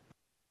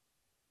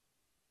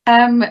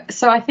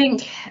 So I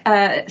think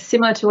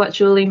similar to what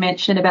Julie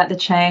mentioned about the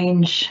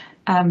change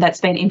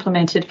that's been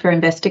implemented for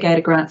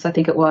investigator grants, I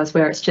think it was,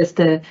 where it's just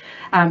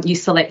you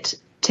select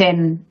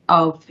 10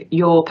 of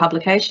your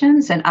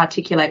publications and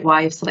articulate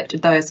why you've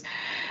selected those.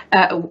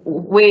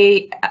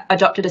 We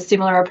adopted a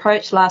similar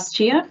approach last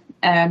year,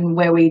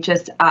 where we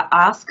just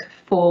ask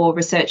for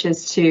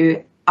researchers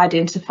to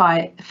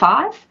identify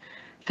 5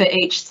 for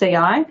each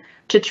CI,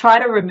 to try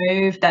to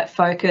remove that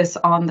focus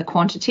on the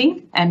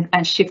quantity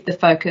and shift the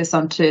focus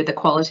onto the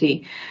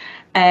quality.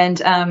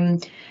 And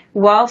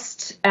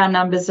whilst our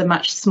numbers are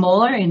much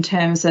smaller in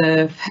terms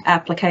of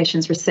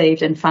applications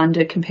received and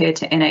funded compared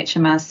to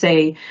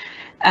NHMRC,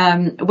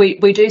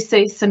 we do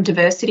see some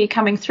diversity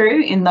coming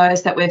through in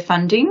those that we're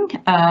funding.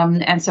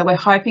 And so we're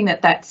hoping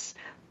that that's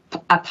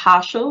a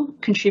partial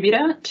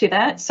contributor to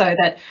that, so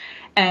that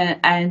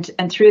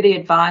and through the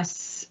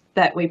advice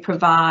that we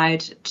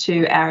provide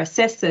to our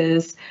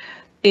assessors,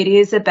 it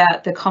is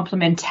about the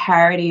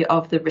complementarity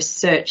of the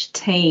research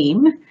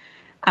team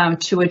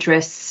to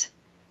address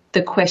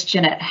the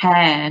question at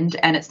hand,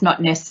 and it's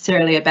not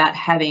necessarily about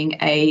having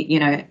a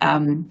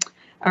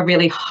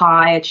really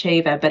high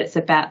achiever, but it's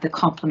about the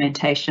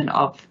complementation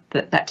of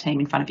that team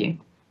in front of you.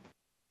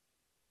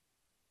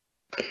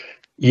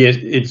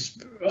 Yes,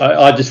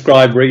 I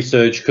describe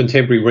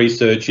contemporary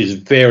research is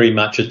very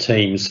much a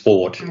team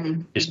sport.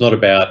 It's not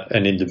about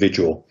an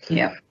individual.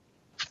 Yeah.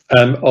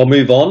 I'll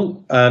move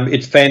on.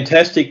 It's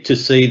fantastic to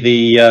see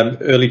the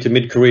early to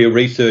mid-career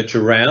research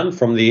around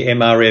from the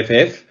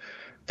MRFF.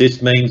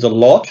 This means a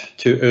lot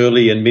to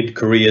early and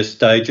mid-career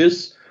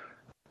stages.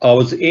 I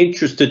was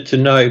interested to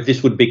know if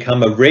this would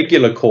become a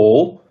regular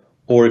call,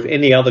 or if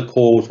any other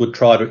calls would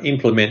try to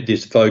implement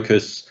this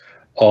focus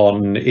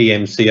on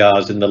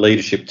EMCRs in the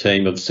leadership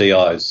team of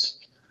CIs.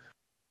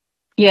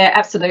 Yeah,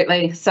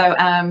 absolutely. So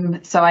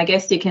I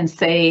guess you can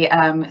see,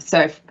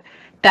 so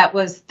that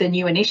was the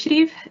new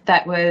initiative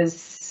that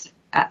was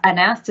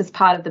announced as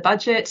part of the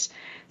budget.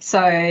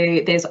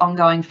 So there's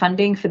ongoing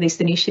funding for this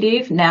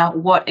initiative. Now,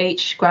 what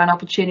each grant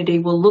opportunity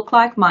will look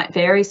like might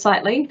vary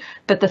slightly,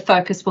 but the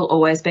focus will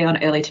always be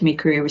on early to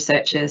mid-career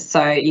researchers.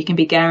 So you can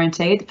be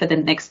guaranteed for the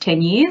next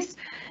 10 years,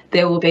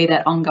 there will be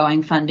that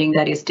ongoing funding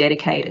that is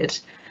dedicated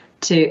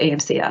to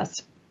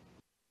EMCRs.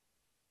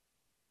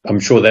 I'm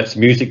sure that's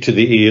music to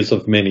the ears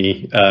of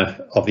many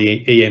of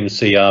the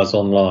EMCRs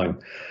online.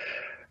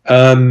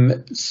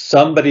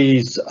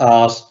 Somebody's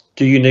asked,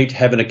 do you need to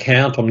have an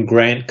account on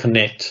Grant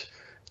Connect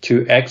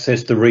to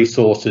access the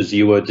resources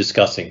you were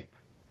discussing?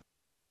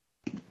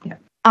 Yeah.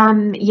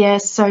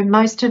 Yes, so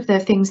most of the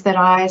things that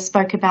I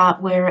spoke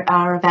about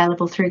are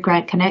available through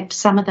Grant Connect.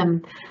 Some of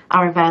them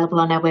are available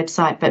on our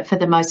website, but for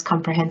the most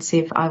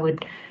comprehensive, I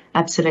would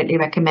absolutely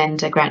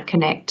recommend a Grant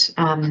Connect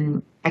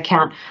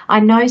account. I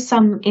know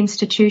some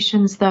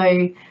institutions,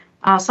 though,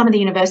 some of the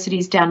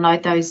universities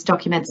download those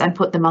documents and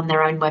put them on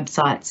their own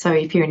website. So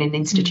if you're in an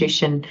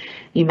institution,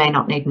 you may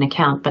not need an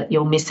account, but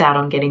you'll miss out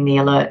on getting the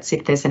alerts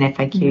if there's an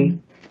FAQ.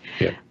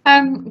 Yeah.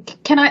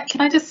 Can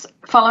I just,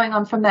 following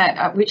on from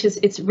that, which is,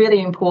 it's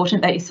really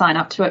important that you sign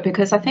up to it,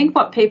 because I think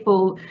what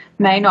people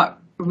may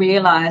not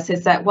realise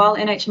is that while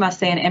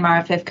NHMRC and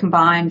MRFF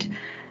combined,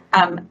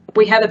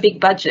 we have a big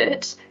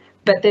budget,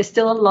 but there's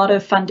still a lot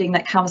of funding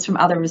that comes from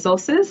other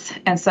resources.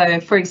 And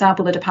so, for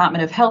example, the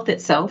Department of Health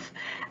itself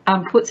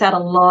puts out a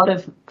lot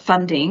of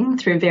funding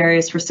through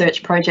various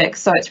research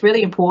projects. So it's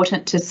really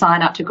important to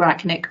sign up to Grant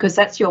Connect, because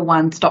that's your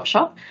one-stop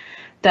shop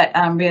that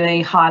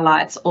really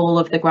highlights all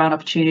of the grant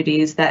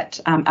opportunities that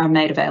are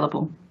made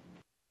available.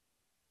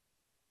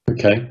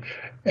 Okay,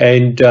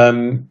 and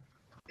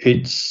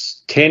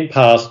it's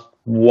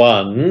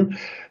 1:10.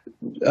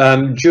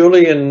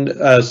 Julian,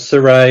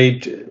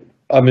 Sareed,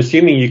 I'm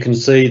assuming you can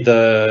see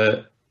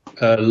the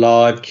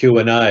live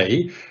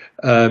Q&A.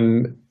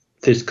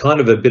 There's kind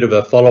of a bit of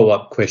a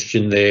follow-up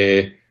question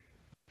there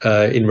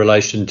in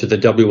relation to the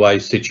WA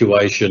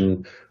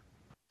situation.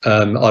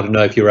 I don't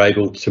know if you're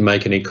able to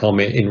make any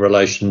comment in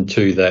relation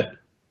to that.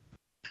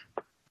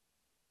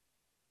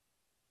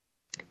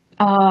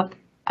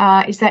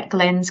 Is that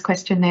Glenn's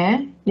question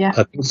there? Yeah.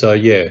 I think so,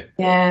 yeah.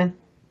 Yeah.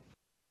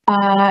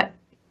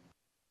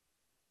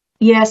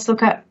 Yes,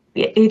 look,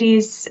 it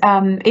is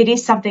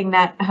something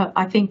that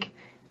I think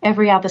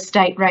every other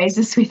state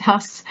raises with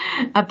us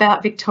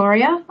about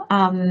Victoria.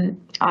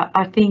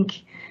 I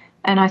think,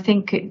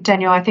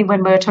 Daniel, I think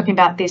when we were talking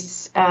about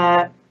this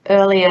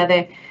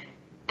earlier,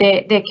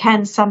 there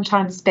can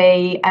sometimes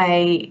be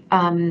a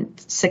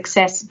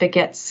success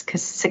begets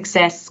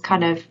success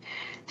kind of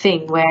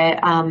thing where,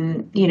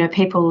 you know,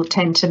 people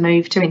tend to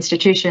move to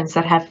institutions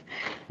that have,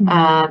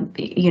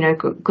 you know,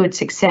 good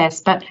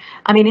success. But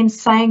I mean, in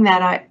saying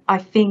that, I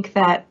think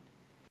that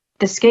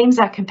the schemes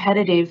are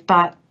competitive,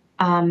 but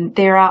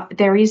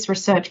there is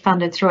research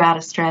funded throughout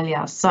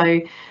Australia.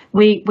 So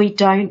we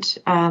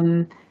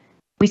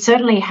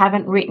certainly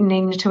haven't written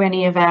into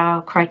any of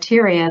our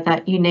criteria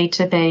that you need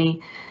to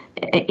be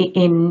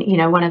in, you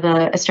know, one of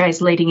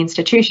Australia's leading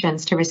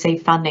institutions to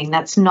receive funding.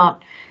 That's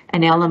not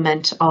an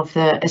element of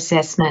the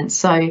assessment.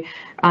 So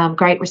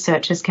great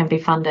researchers can be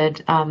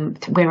funded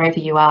wherever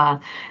you are.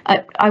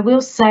 I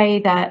will say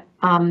that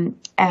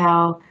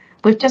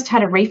we've just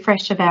had a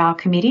refresh of our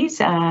committees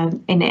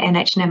in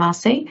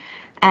NHMRC,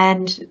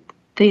 and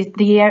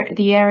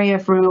the area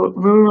of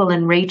rural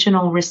and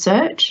regional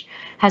research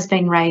has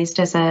been raised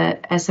as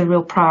a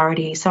real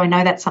priority. So I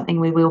know that's something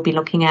we will be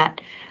looking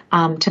at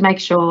to make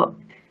sure.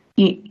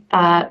 We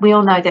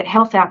all know that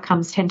health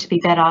outcomes tend to be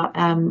better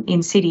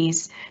in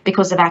cities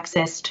because of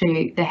access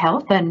to the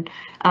health and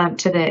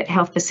to the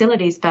health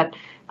facilities, but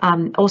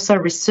also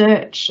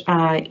research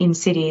in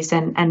cities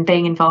and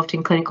being involved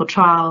in clinical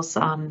trials,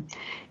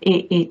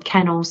 it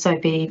can also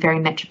be very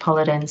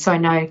metropolitan. So I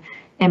know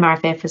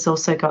MRFF has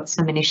also got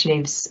some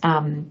initiatives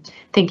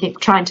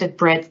trying to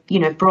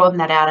broaden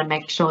that out and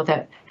make sure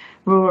that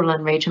rural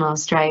and regional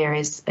Australia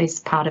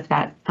is part of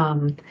that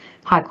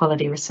high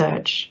quality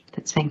research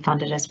that's being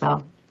funded as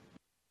well.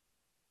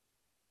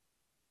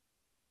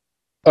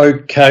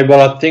 Okay,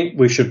 well, I think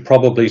we should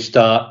probably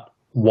start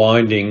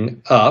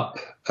winding up.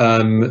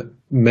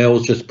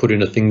 Mel's just put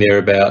in a thing there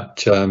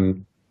about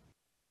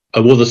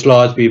will the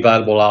slides be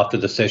available after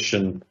the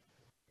session?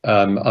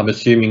 I'm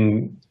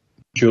assuming,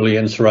 Julie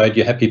and Sareed,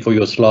 you're happy for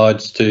your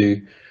slides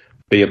to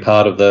be a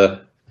part of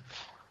the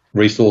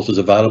resources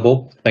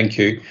available? Thank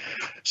you.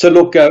 So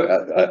look,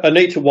 I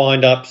need to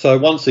wind up. So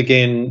once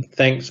again,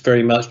 thanks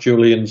very much,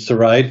 Julie and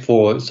Sareed,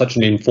 for such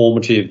an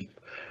informative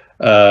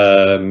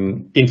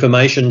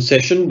information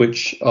session,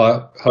 which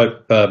I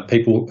hope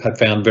people have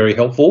found very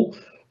helpful.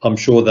 I'm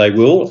sure they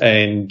will.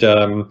 And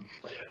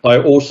I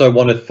also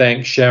want to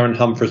thank Sharon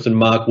Humphries and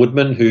Mark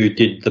Woodman, who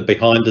did the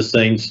behind the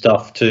scenes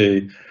stuff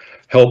to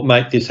help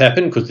make this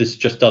happen, because this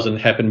just doesn't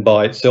happen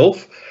by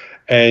itself.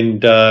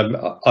 And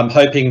I'm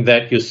hoping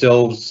that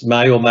yourselves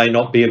may or may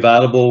not be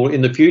available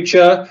in the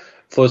future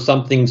for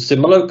something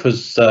similar,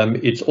 because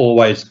it's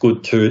always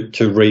good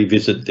to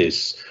revisit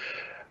this.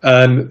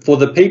 For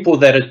the people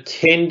that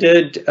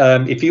attended,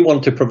 if you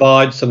want to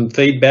provide some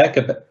feedback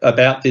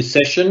about this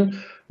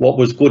session, what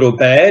was good or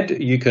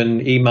bad, you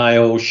can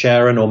email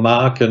Sharon or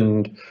Mark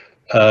and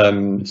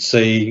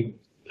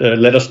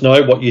let us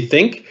know what you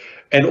think.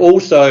 And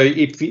also,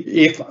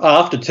 if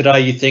after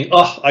today you think,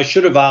 oh, I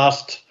should have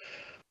asked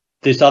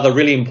this other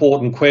really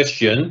important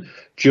question,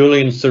 Julie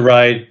and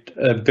Sareed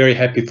are very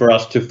happy for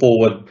us to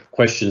forward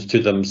questions to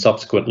them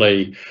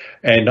subsequently.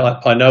 And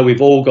I know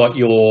we've all got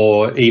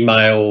your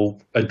email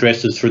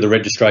addresses through the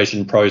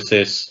registration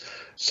process,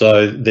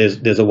 so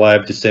there's a way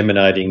of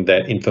disseminating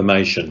that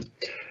information.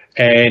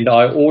 And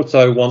I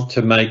also want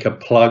to make a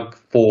plug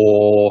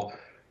for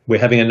we're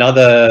having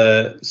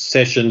another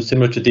session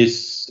similar to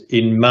this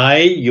in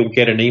May. You'll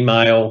get an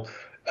email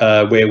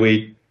where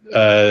we're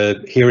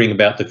hearing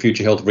about the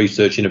Future Health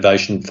Research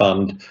Innovation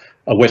Fund,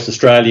 a West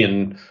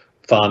Australian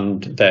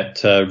fund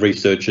that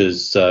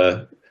researchers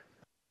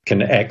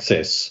can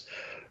access.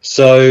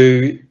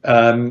 So,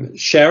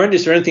 Sharon,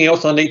 is there anything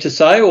else I need to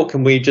say, or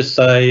can we just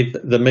say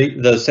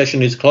the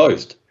session is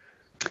closed?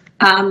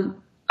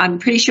 I'm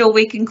pretty sure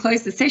we can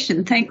close the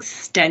session.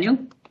 Thanks, Daniel.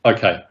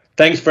 Okay.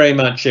 Thanks very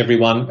much,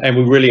 everyone, and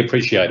we really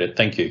appreciate it.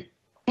 Thank you.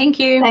 Thank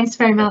you. Thanks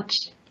very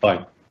much.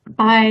 Bye.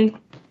 Bye.